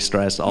 anxiety,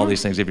 stress, all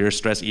these things. If you're a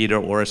stress eater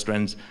or a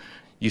stress,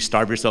 you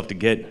starve yourself to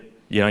get,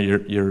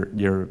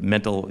 your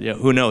mental,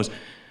 who knows?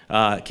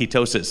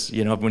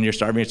 Ketosis, when you're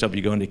starving yourself,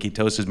 you go into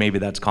ketosis, maybe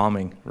that's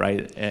calming,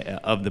 right,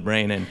 of the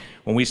brain. And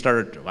when we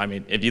started,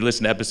 if you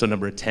listen to episode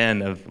number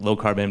 10 of Low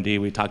Carb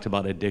MD, we talked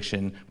about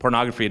addiction,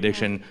 pornography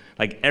addiction,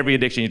 like every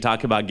addiction you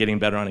talk about getting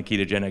better on a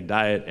ketogenic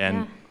diet,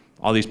 and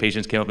all these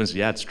patients came up and said,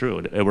 yeah, it's true,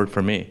 it worked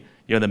for me.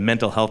 The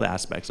mental health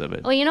aspects of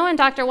it. Well, and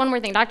one more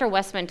thing, Dr.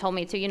 Westman told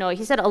me too,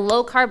 he said a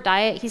low carb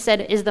diet, he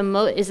said, is the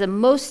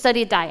most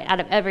studied diet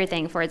out of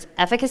everything for its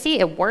efficacy,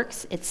 it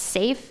works, it's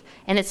safe,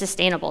 and it's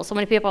sustainable. So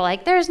when people are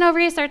like, there's no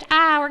research,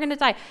 we're gonna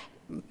die.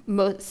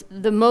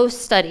 The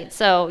most studied.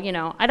 So,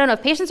 I don't know,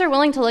 if patients are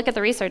willing to look at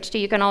the research too,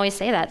 you can always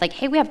say that. Like,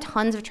 hey, we have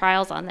tons of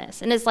trials on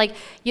this. And it's like,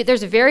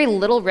 there's very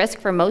little risk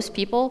for most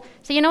people.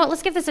 So you know what,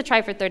 let's give this a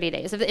try for 30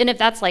 days. And if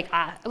that's like,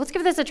 let's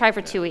give this a try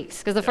for 2 weeks.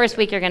 Because the first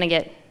week you're gonna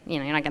get,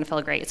 you're not gonna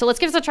feel great. So let's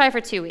give this a try for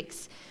 2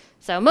 weeks.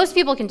 So most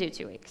people can do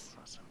 2 weeks.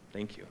 Awesome,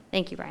 thank you.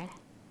 Thank you, Brian.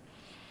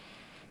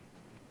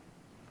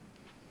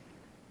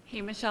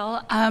 Hey,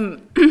 Michelle.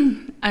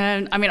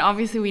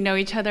 Obviously we know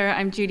each other.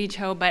 I'm Judy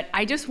Cho, but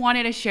I just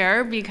wanted to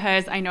share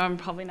because I know I'm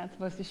probably not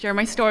supposed to share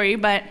my story,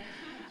 but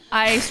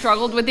I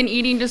struggled with an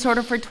eating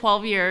disorder for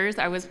 12 years.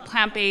 I was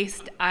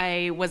plant-based.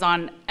 I was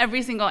on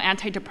every single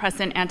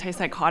antidepressant,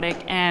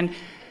 antipsychotic, and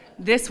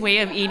this way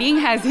of eating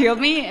has healed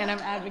me, and I'm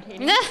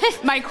advocating.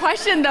 My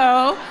question,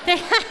 though,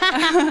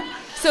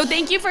 so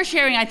thank you for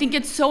sharing. I think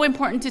it's so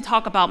important to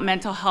talk about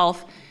mental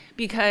health,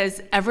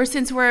 because ever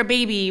since we're a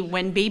baby,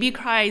 when baby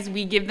cries,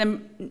 we give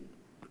them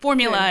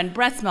formula and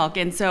breast milk.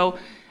 And so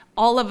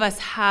all of us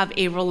have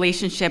a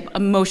relationship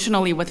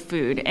emotionally with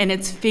food. And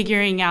it's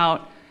figuring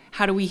out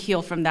how do we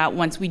heal from that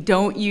once we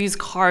don't use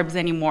carbs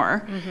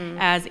anymore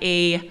as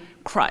a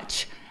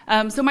crutch.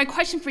 So my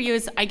question for you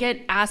is, I get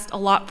asked a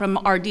lot from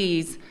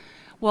RDs,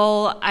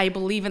 well, I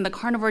believe in the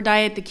carnivore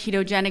diet, the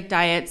ketogenic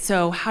diet.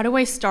 So how do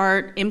I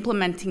start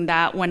implementing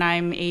that when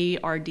I'm a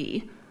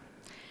RD?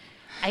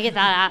 I get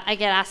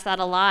asked that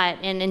a lot,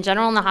 and in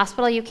general in the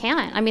hospital you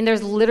can't.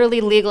 There's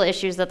literally legal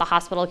issues that the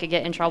hospital could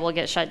get in trouble,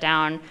 get shut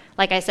down.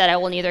 Like I said, I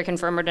will neither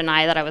confirm or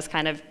deny that I was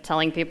kind of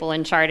telling people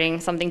and charting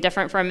something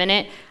different for a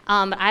minute.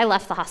 I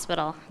left the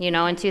hospital.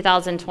 In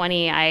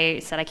 2020, I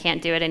said I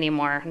can't do it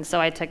anymore, and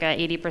so I took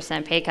a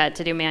 80% pay cut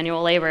to do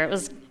manual labor. It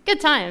was good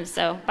times,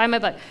 so buy my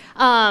book.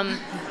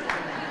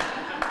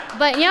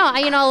 But a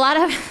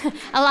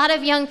lot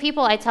of young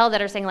people I tell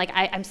that are saying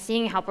I'm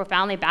seeing how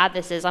profoundly bad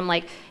this is. I'm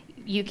like,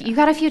 you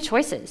got a few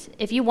choices.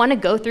 If you want to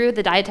go through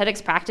the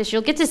dietetics practice,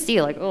 you'll get to see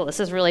oh, this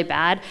is really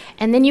bad.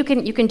 And then you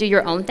can do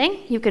your own thing.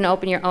 You can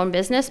open your own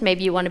business.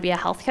 Maybe you want to be a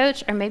health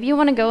coach, or maybe you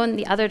want to go in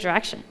the other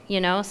direction,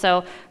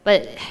 So,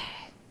 but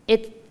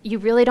you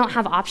really don't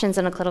have options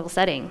in a clinical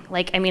setting.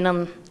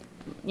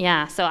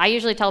 So I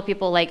usually tell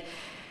people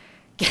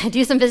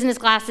do some business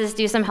classes,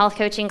 do some health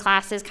coaching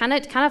classes, kind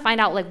of find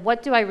out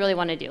what do I really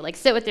want to do?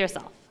 Sit with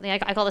yourself.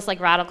 I call this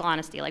radical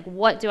honesty.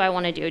 What do I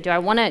want to do? Do I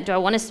want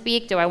to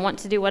speak? Do I want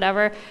to do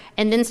whatever?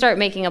 And then start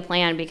making a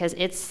plan, because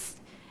it's,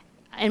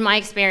 in my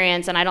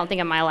experience, and I don't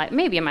think in my life,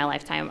 maybe in my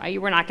lifetime,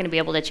 we're not going to be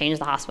able to change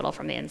the hospital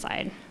from the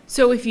inside.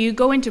 So if you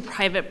go into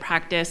private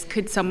practice,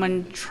 could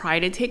someone try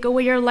to take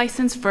away your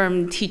license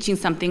from teaching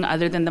something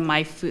other than the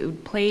My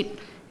Food Plate?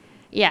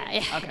 Yeah,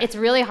 it's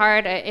really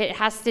hard. It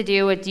has to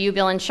do with, do you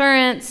bill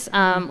insurance?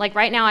 Like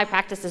right now I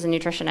practice as a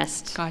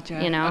nutritionist.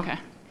 Gotcha. You know? Okay.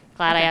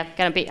 Glad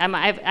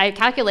I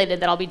calculated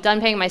that I'll be done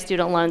paying my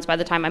student loans by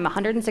the time I'm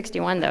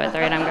 161 though at the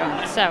rate I'm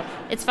going. So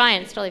it's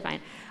fine, it's totally fine.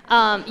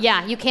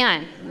 Yeah, you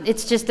can.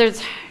 It's just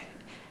there's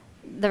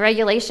the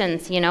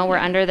regulations, you know, we're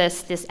under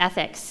this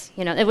ethics,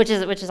 you know, which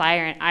is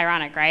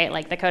ironic, right?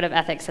 Like the code of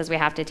ethics says we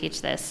have to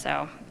teach this,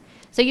 so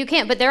you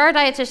can't. But there are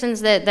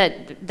dietitians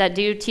that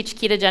do teach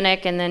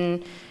ketogenic, and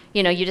then,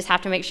 you know, you just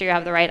have to make sure you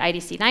have the right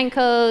IDC-9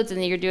 codes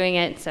and that you're doing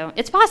it. So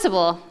it's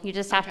possible. You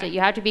just have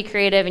to be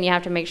creative, and you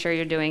have to make sure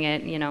you're doing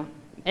it, you know.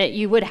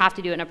 You would have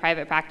to do it in a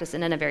private practice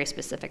and in a very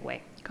specific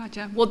way.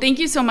 Gotcha. Well, thank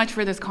you so much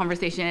for this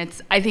conversation.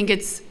 I think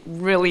it's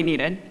really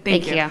needed.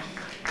 Thank you.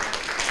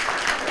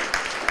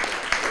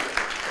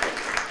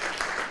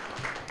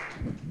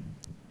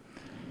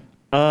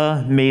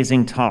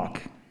 Amazing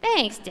talk.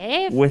 Thanks,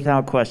 Dave.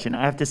 Without question.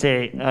 I have to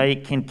say,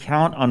 I can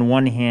count on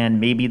one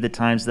hand maybe the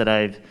times that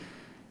I've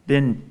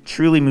been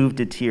truly moved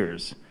to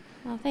tears.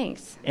 Well,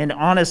 thanks. And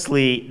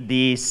honestly,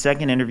 the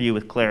second interview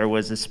with Claire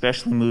was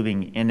especially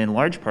moving, and in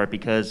large part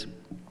because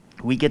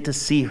we get to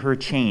see her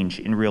change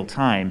in real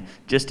time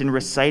just in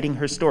reciting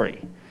her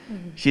story.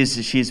 Mm-hmm.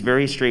 She's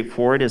very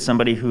straightforward as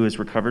somebody who has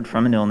recovered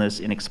from an illness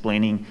in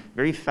explaining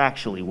very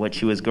factually what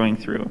she was going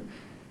through.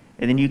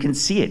 And then you can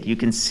see it. You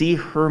can see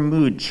her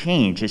mood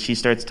change as she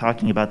starts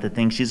talking about the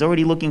things she's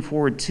already looking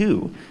forward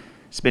to,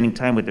 spending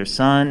time with her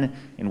son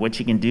and what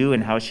she can do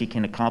and how she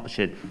can accomplish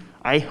it.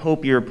 I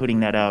hope you're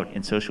putting that out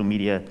in social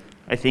media.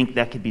 I think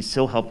that could be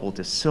so helpful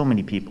to so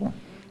many people.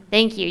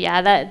 Thank you.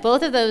 Yeah,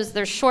 both of those,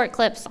 they're short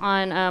clips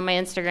on my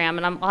Instagram,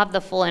 and I'll have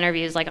the full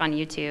interviews like on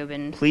YouTube.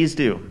 And please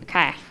do.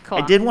 Okay, cool.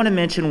 I did want to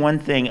mention one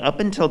thing. Up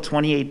until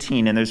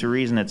 2018, and there's a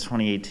reason it's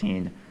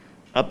 2018,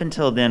 up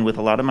until then, with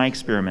a lot of my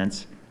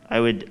experiments, I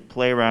would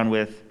play around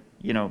with,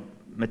 you know,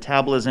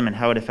 metabolism and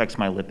how it affects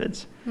my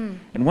lipids.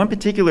 In one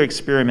particular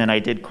experiment, I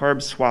did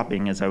carb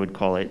swapping, as I would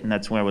call it, and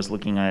that's when I was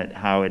looking at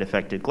how it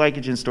affected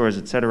glycogen stores,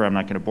 et cetera. I'm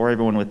not going to bore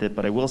everyone with it,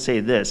 but I will say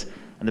this.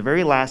 On the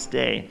very last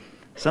day,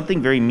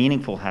 something very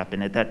meaningful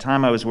happened. At that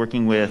time, I was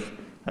working with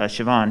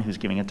Siobhan, who's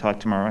giving a talk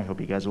tomorrow. I hope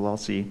you guys will all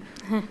see.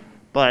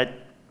 But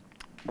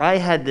I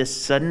had this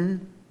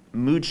sudden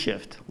mood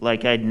shift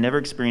like I'd never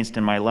experienced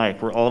in my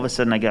life, where all of a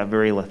sudden I got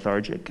very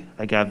lethargic.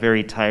 I got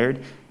very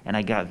tired, and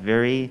I got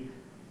very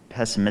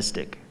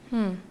pessimistic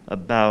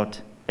about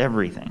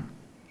everything.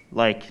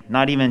 Like,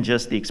 not even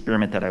just the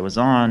experiment that I was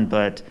on,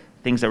 but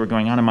things that were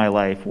going on in my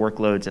life,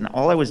 workloads, and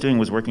all I was doing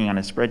was working on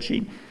a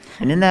spreadsheet.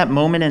 And in that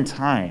moment in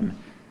time,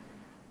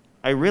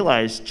 I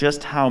realized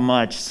just how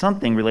much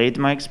something related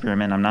to my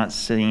experiment, I'm not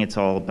saying it's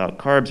all about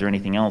carbs or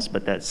anything else,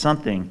 but that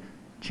something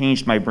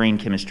changed my brain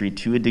chemistry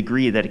to a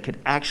degree that it could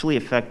actually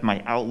affect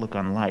my outlook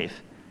on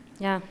life.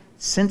 Yeah.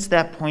 Since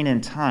that point in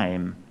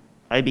time,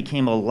 I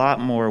became a lot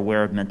more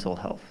aware of mental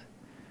health.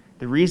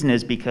 The reason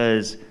is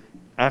because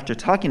after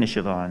talking to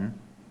Siobhan,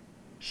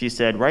 she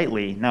said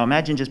rightly, now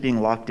imagine just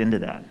being locked into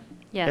that.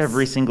 Yes.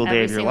 Every single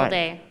day of your life. Every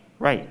single day.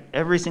 Right,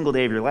 every single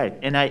day of your life.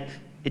 And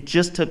it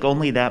just took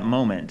only that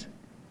moment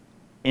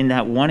in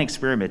that one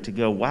experiment to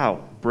go,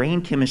 wow,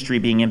 brain chemistry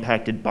being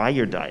impacted by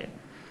your diet.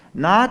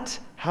 Not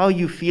how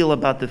you feel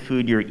about the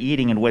food you're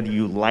eating and whether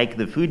you like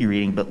the food you're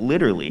eating, but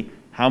literally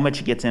how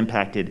much it gets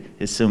impacted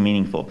is so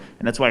meaningful.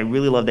 And that's why I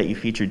really love that you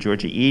featured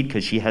Georgia Eid,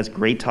 because she has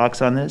great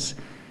talks on this,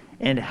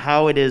 and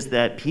how it is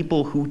that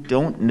people who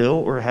don't know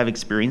or have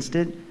experienced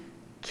it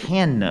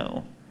can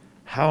know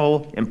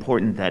how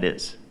important that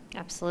is.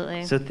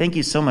 Absolutely. So thank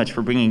you so much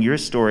for bringing your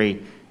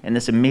story and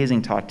this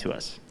amazing talk to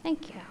us.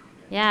 Thank you.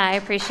 Yeah, I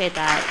appreciate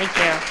that. Thank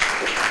you.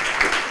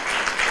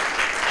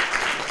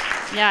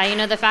 Yeah, you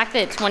know, the fact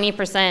that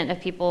 20%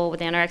 of people with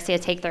anorexia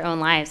take their own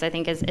lives, I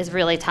think is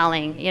really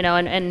telling, you know,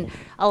 and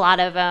a lot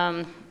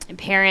of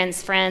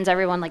parents, friends,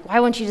 everyone, like, why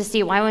won't you just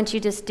eat? Why won't you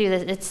just do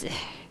this?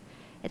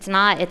 It's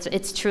not.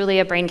 It's truly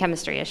a brain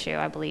chemistry issue,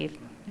 I believe.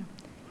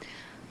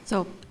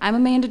 So I'm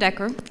Amanda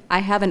Decker. I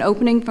have an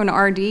opening for an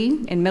RD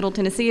in Middle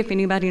Tennessee. If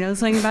anybody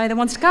knows anybody that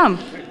wants to come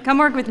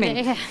work with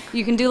me.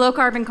 You can do low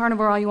carb and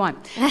carnivore all you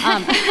want.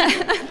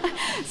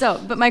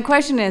 But my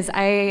question is,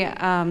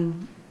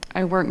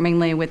 I work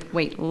mainly with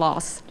weight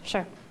loss.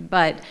 Sure.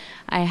 But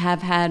I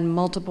have had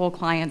multiple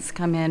clients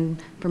come in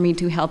for me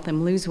to help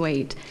them lose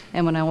weight.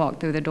 And when I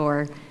walk through the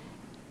door,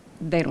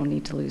 they don't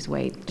need to lose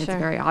weight. It's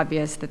very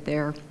obvious that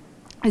there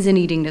is an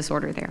eating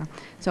disorder there.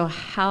 So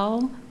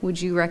how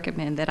would you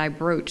recommend that I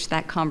broach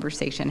that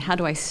conversation? How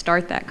do I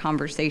start that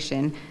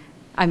conversation?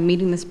 I'm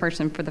meeting this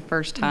person for the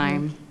first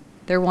time.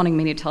 They're wanting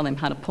me to tell them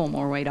how to pull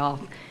more weight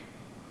off.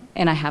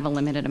 And I have a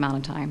limited amount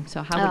of time.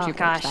 So how would you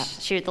approach that?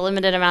 Shoot, the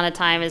limited amount of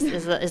time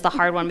is the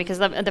hard one, because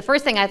the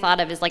first thing I thought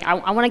of is like,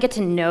 I want to get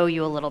to know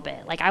you a little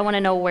bit. Like, I want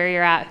to know where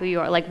you're at, who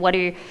you are, like, what are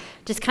you,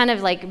 just kind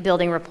of like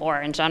building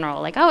rapport in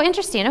general. Like, oh,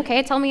 interesting,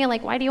 okay, tell me,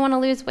 like, why do you want to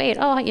lose weight?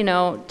 Oh, you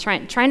know,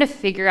 trying to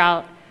figure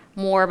out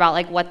more about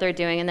like what they're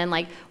doing, and then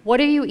like, what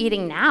are you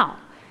eating now?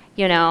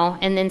 you know?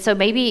 And then so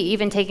maybe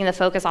even taking the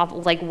focus off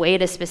of like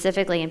weight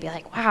specifically and be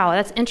like, wow,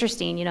 that's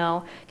interesting, you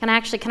know? Can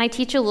I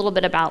teach you a little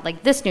bit about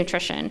like this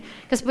nutrition?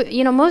 Because,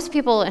 you know, most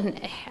people,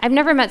 and I've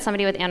never met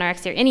somebody with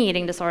anorexia or any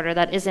eating disorder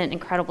that isn't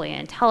incredibly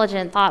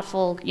intelligent,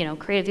 thoughtful, you know,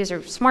 creative. These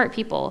are smart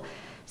people.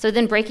 So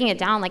then breaking it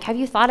down, like, have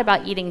you thought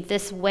about eating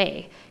this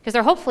way? Because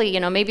they're hopefully, you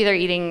know, maybe they're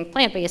eating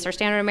plant-based or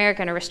standard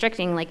American or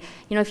restricting, like,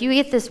 you know, if you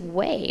eat this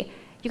way,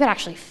 you could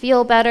actually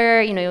feel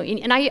better, you know,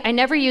 and I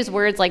never use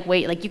words like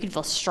weight, like you could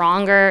feel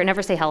stronger, I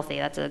never say healthy,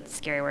 that's a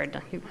scary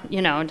word,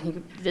 you know,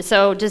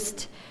 so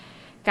just,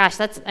 gosh,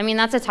 that's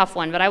a tough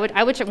one, but I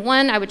would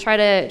try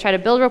to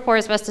build rapport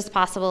as best as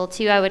possible.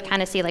 2, I would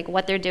kind of see like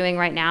what they're doing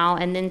right now,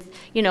 and then,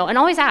 you know, and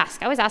I always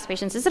ask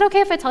patients, is it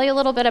okay if I tell you a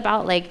little bit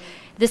about like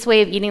this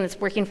way of eating that's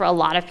working for a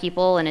lot of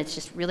people and it's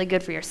just really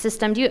good for your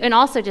system? And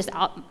also just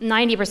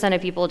 90%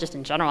 of people just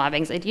in general have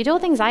anxiety. Do you deal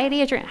with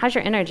anxiety? How's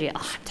your energy? Oh,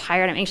 I'm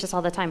tired, I'm anxious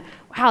all the time.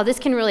 Wow, this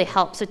can really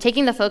help. So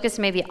taking the focus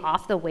maybe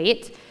off the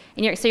weight,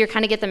 and so you're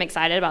kind of get them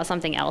excited about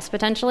something else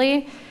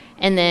potentially,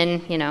 and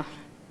then, you know,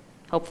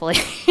 hopefully.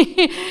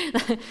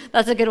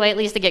 That's a good way at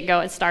least to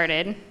get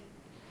started.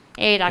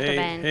 Hey, Dr.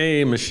 Ben.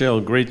 Hey,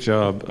 Michelle, great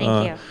job.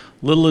 Thank you.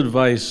 Little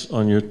advice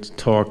on your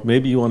talk.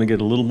 Maybe you want to get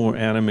a little more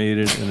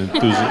animated and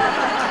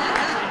enthusiastic.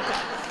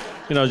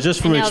 You know,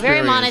 just from experience.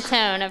 Very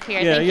monotone up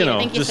here. Yeah, Thank you know,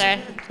 Thank you, just sir.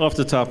 off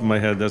the top of my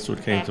head, that's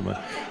what came to mind.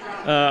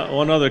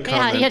 One other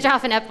comment. Yeah, you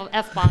drop an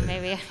F-bomb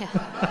maybe.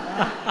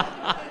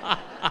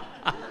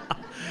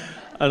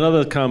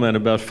 Another comment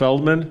about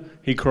Feldman.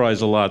 He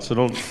cries a lot, so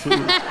don't...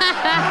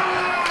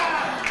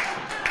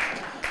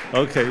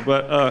 Okay,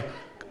 but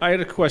I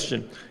had a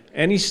question.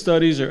 Any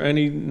studies or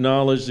any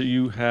knowledge that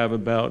you have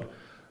about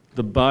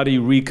the body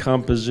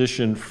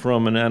recomposition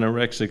from an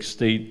anorexic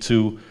state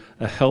to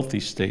a healthy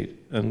state?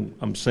 And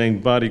I'm saying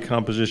body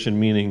composition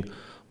meaning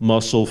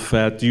muscle,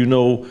 fat. Do you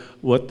know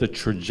what the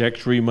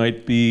trajectory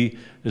might be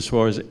as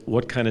far as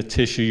what kind of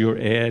tissue you're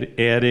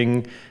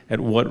adding, at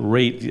what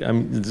rate? I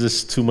mean, is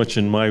this too much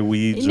in my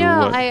weeds or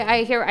what?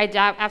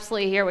 I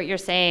absolutely hear what you're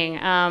saying.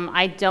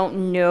 I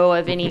don't know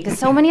of any, because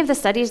so many of the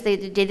studies, they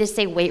just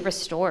say weight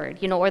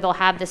restored, you know, or they'll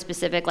have the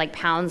specific like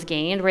pounds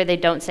gained where they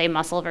don't say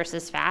muscle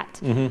versus fat.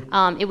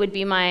 Mm-hmm. It would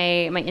be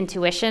my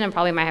intuition and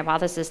probably my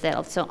hypothesis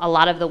that a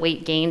lot of the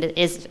weight gained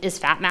is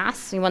fat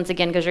mass. Once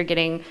again, because you're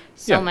getting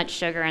so much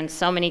sugar and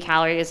so many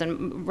calories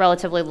and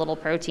relatively little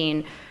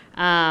protein.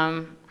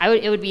 I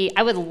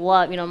would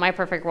love, you know, my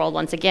perfect world,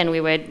 once again,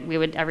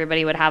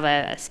 everybody would have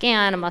a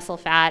scan, a muscle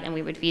fat, and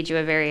we would feed you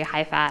a very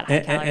high fat, high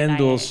calorie and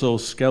diet. Also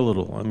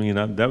skeletal. I mean,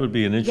 that would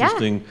be an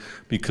interesting,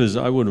 because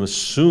I would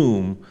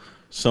assume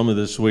some of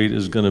this weight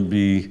is going to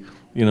be,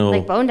 you know,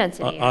 like bone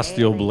density,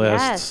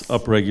 osteoblasts,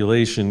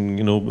 upregulation,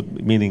 you know,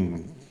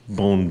 meaning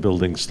bone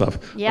building stuff.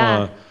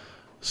 Yeah.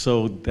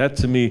 So that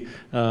to me,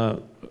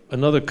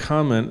 another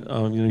comment,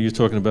 you know, you're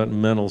talking about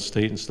mental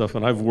state and stuff,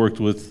 and I've worked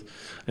with,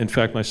 in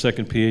fact, my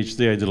second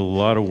PhD, I did a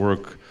lot of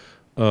work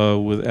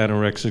with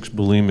anorexics,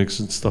 bulimics,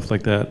 and stuff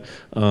like that,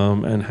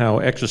 and how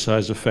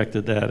exercise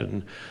affected that.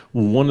 And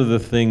one of the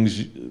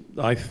things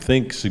I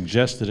think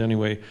suggested,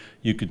 anyway,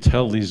 you could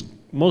tell these,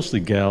 mostly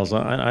gals,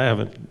 I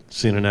haven't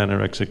seen an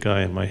anorexic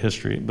guy in my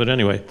history, but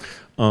anyway,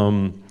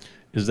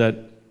 is that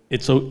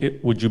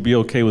would you be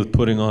okay with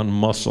putting on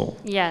muscle?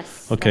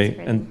 Yes. Okay,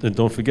 and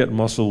don't forget,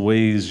 muscle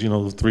weighs, you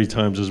know, 3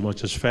 times as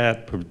much as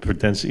fat per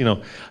density. You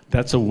know,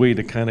 that's a way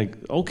to kind of,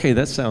 okay,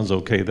 that sounds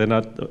okay. They're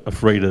not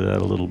afraid of that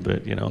a little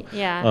bit, you know.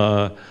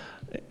 Yeah.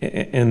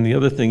 And the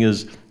other thing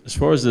is, as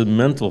far as the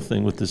mental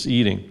thing with this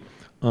eating,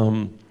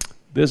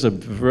 there's a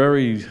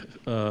very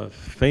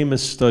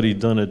famous study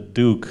done at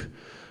Duke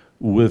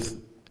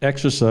with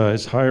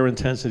exercise, higher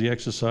intensity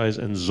exercise,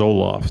 and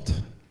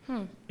Zoloft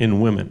in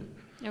women.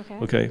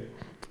 Okay.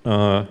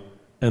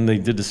 And they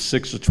did a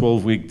 6 or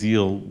 12-week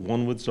deal,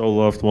 one with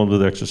Zoloft, one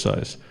with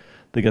exercise.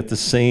 They got the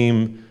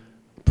same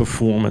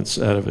performance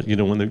out of it. You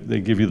know, when they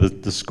give you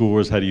the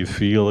scores, how do you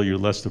feel? Are you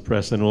less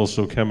depressed? And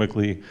also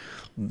chemically,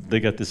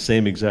 they got the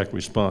same exact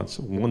response.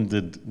 One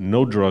did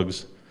no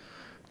drugs,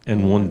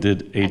 and one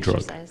did a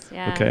drug.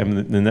 Yeah. Okay,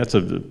 and that's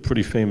a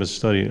pretty famous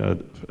study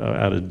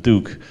out of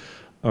Duke.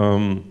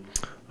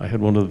 I had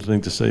one other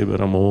thing to say,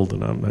 but I'm old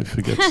and I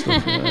forget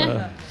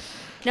stuff.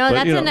 No,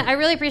 I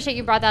really appreciate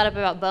you brought that up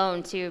about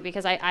bone too,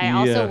 because I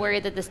also worry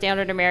that the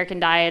standard American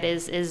diet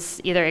is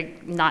either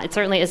not, it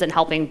certainly isn't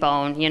helping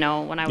bone. You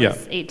know, when I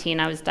was 18,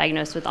 I was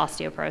diagnosed with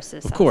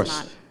osteoporosis. Of course.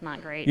 That's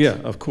not great. Yeah,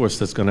 of course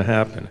that's going to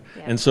happen.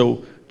 Yeah. And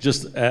so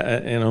just,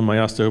 and on my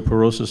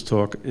osteoporosis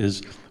talk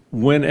is,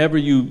 whenever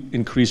you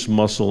increase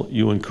muscle,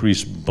 you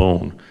increase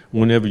bone.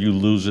 Whenever you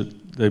lose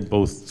it, they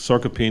both,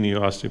 sarcopenia,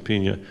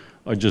 osteopenia,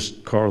 are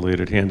just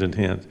correlated hand in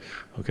hand.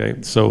 Okay,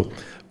 so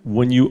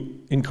when you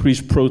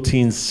increase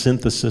protein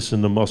synthesis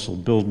in the muscle,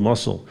 build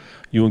muscle,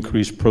 you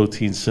increase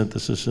protein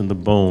synthesis in the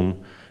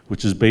bone,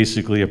 which is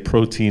basically a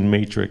protein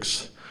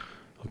matrix,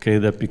 okay,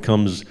 that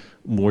becomes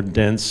more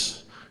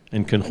dense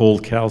and can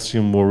hold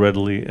calcium more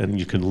readily, and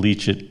you can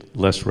leach it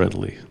less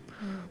readily.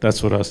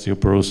 That's what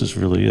osteoporosis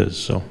really is.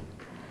 So,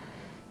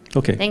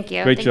 okay. Thank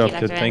you. Great job,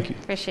 Dr. kid. Thank you.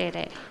 Appreciate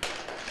it.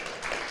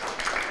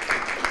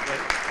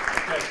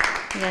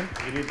 Good.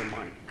 You need the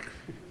mic.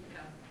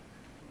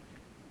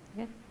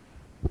 Okay.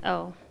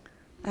 Oh.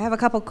 I have a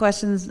couple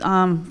questions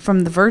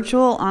from the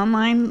virtual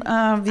online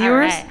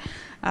viewers.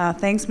 All right.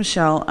 Thanks,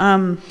 Michelle.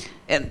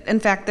 In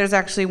fact, there's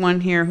actually one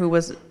here who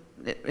was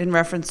in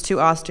reference to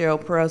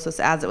osteoporosis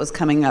as it was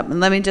coming up. And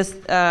let me just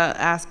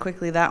ask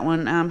quickly that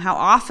one. How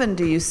often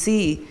do you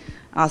see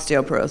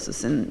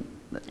osteoporosis in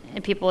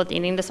people with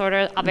eating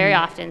disorder? Very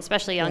often,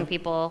 especially young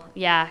people.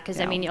 Yeah, because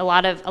I mean, a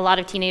lot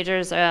of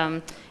teenagers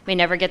may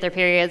never get their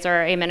periods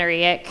or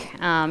amenorrheic.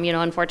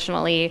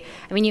 Unfortunately,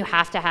 I mean, you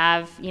have to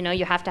have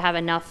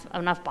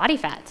enough body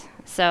fat.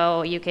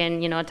 So you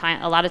can,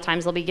 a lot of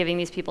times they'll be giving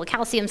these people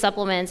calcium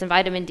supplements and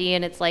vitamin D,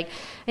 and it's like, I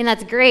mean,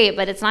 that's great,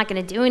 but it's not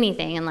going to do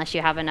anything unless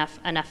you have enough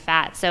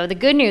fat. So the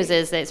good news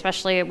is that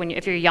especially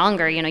if you're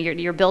younger,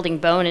 you're building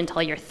bone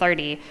until you're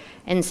 30.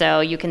 And so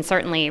you can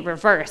certainly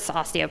reverse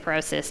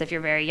osteoporosis if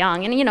you're very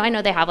young. And, I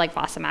know they have like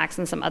Fosamax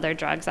and some other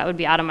drugs. That would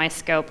be out of my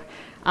scope.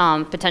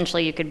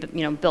 Potentially you could,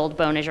 build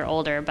bone as you're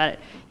older. But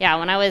yeah,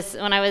 when I was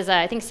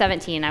I think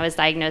 17, I was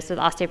diagnosed with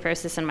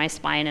osteoporosis in my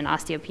spine and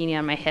osteopenia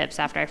in my hips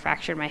after I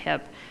fractured my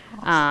hip.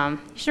 You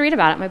should read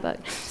about it in my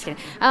book. Just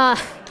kidding.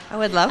 I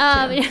would love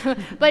to.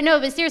 But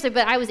seriously,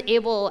 but I was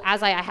able,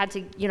 as I had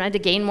to, I had to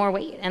gain more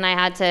weight, and I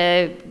had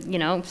to, you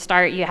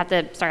have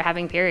to start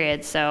having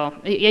periods. So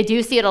I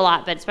do see it a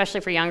lot, but especially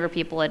for younger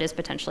people, it is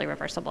potentially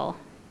reversible.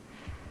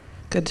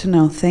 Good to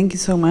know. Thank you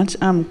so much.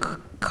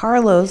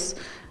 Carlos,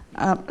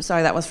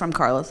 sorry, that was from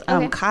Carlos.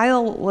 Okay.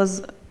 Kyle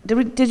was,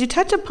 did you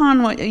touch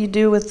upon what you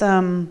do with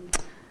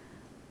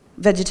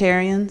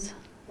vegetarians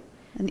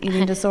and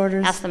eating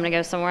disorders? Ask them to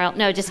go somewhere else.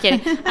 No, just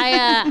kidding.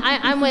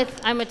 I'm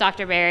with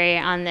Dr. Berry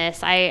on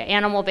this.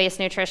 Animal-based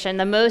nutrition.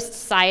 The most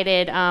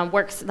cited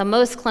the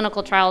most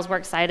clinical trials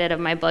work cited of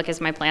my book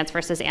is my plants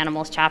versus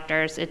animals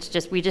chapters. It's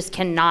just we just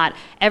cannot.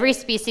 Every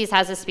species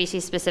has a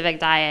species-specific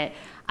diet.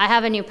 I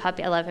have a new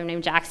puppy. I love him,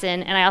 named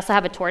Jackson, and I also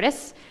have a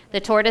tortoise. The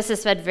tortoise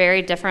is fed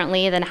very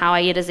differently than how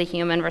I eat as a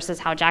human versus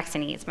how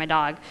Jackson eats, my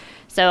dog.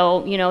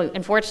 So,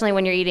 unfortunately,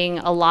 when you're eating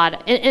a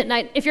lot,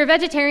 if you're a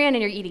vegetarian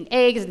and you're eating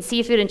eggs and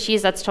seafood and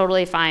cheese, that's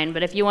totally fine.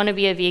 But if you want to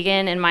be a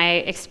vegan, in my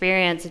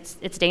experience,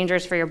 it's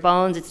dangerous for your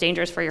bones, it's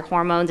dangerous for your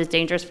hormones, it's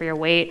dangerous for your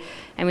weight.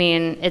 I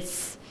mean,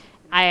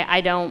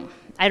 I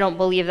don't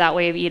believe that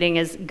way of eating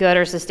is good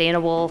or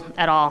sustainable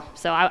at all.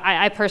 So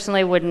I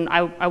personally wouldn't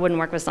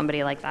work with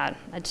somebody like that.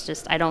 It's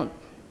just I don't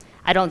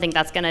think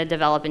that's going to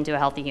develop into a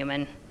healthy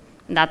human.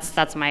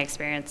 That's my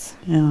experience.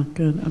 Yeah,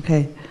 good.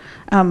 Okay.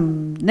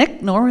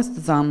 Nick Norris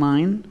is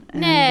online.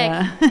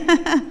 Nick!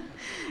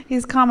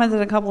 He's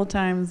commented a couple of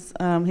times.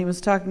 He was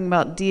talking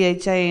about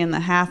DHA and the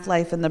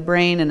half-life in the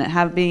brain and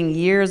it being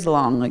years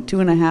long, like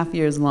 2.5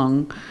 years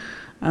long.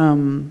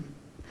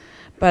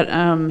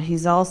 But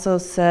he's also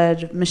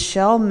said,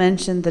 Michelle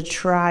mentioned the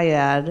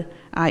triad,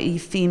 i.e.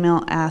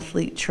 female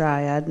athlete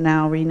triad,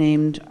 now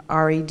renamed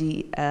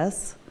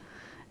REDS.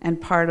 And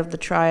part of the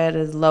triad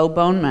is low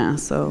bone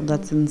mass, so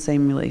that's in the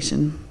same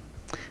relation.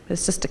 But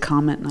it's just a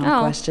comment, not a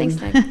question.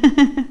 Thanks,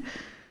 Nick.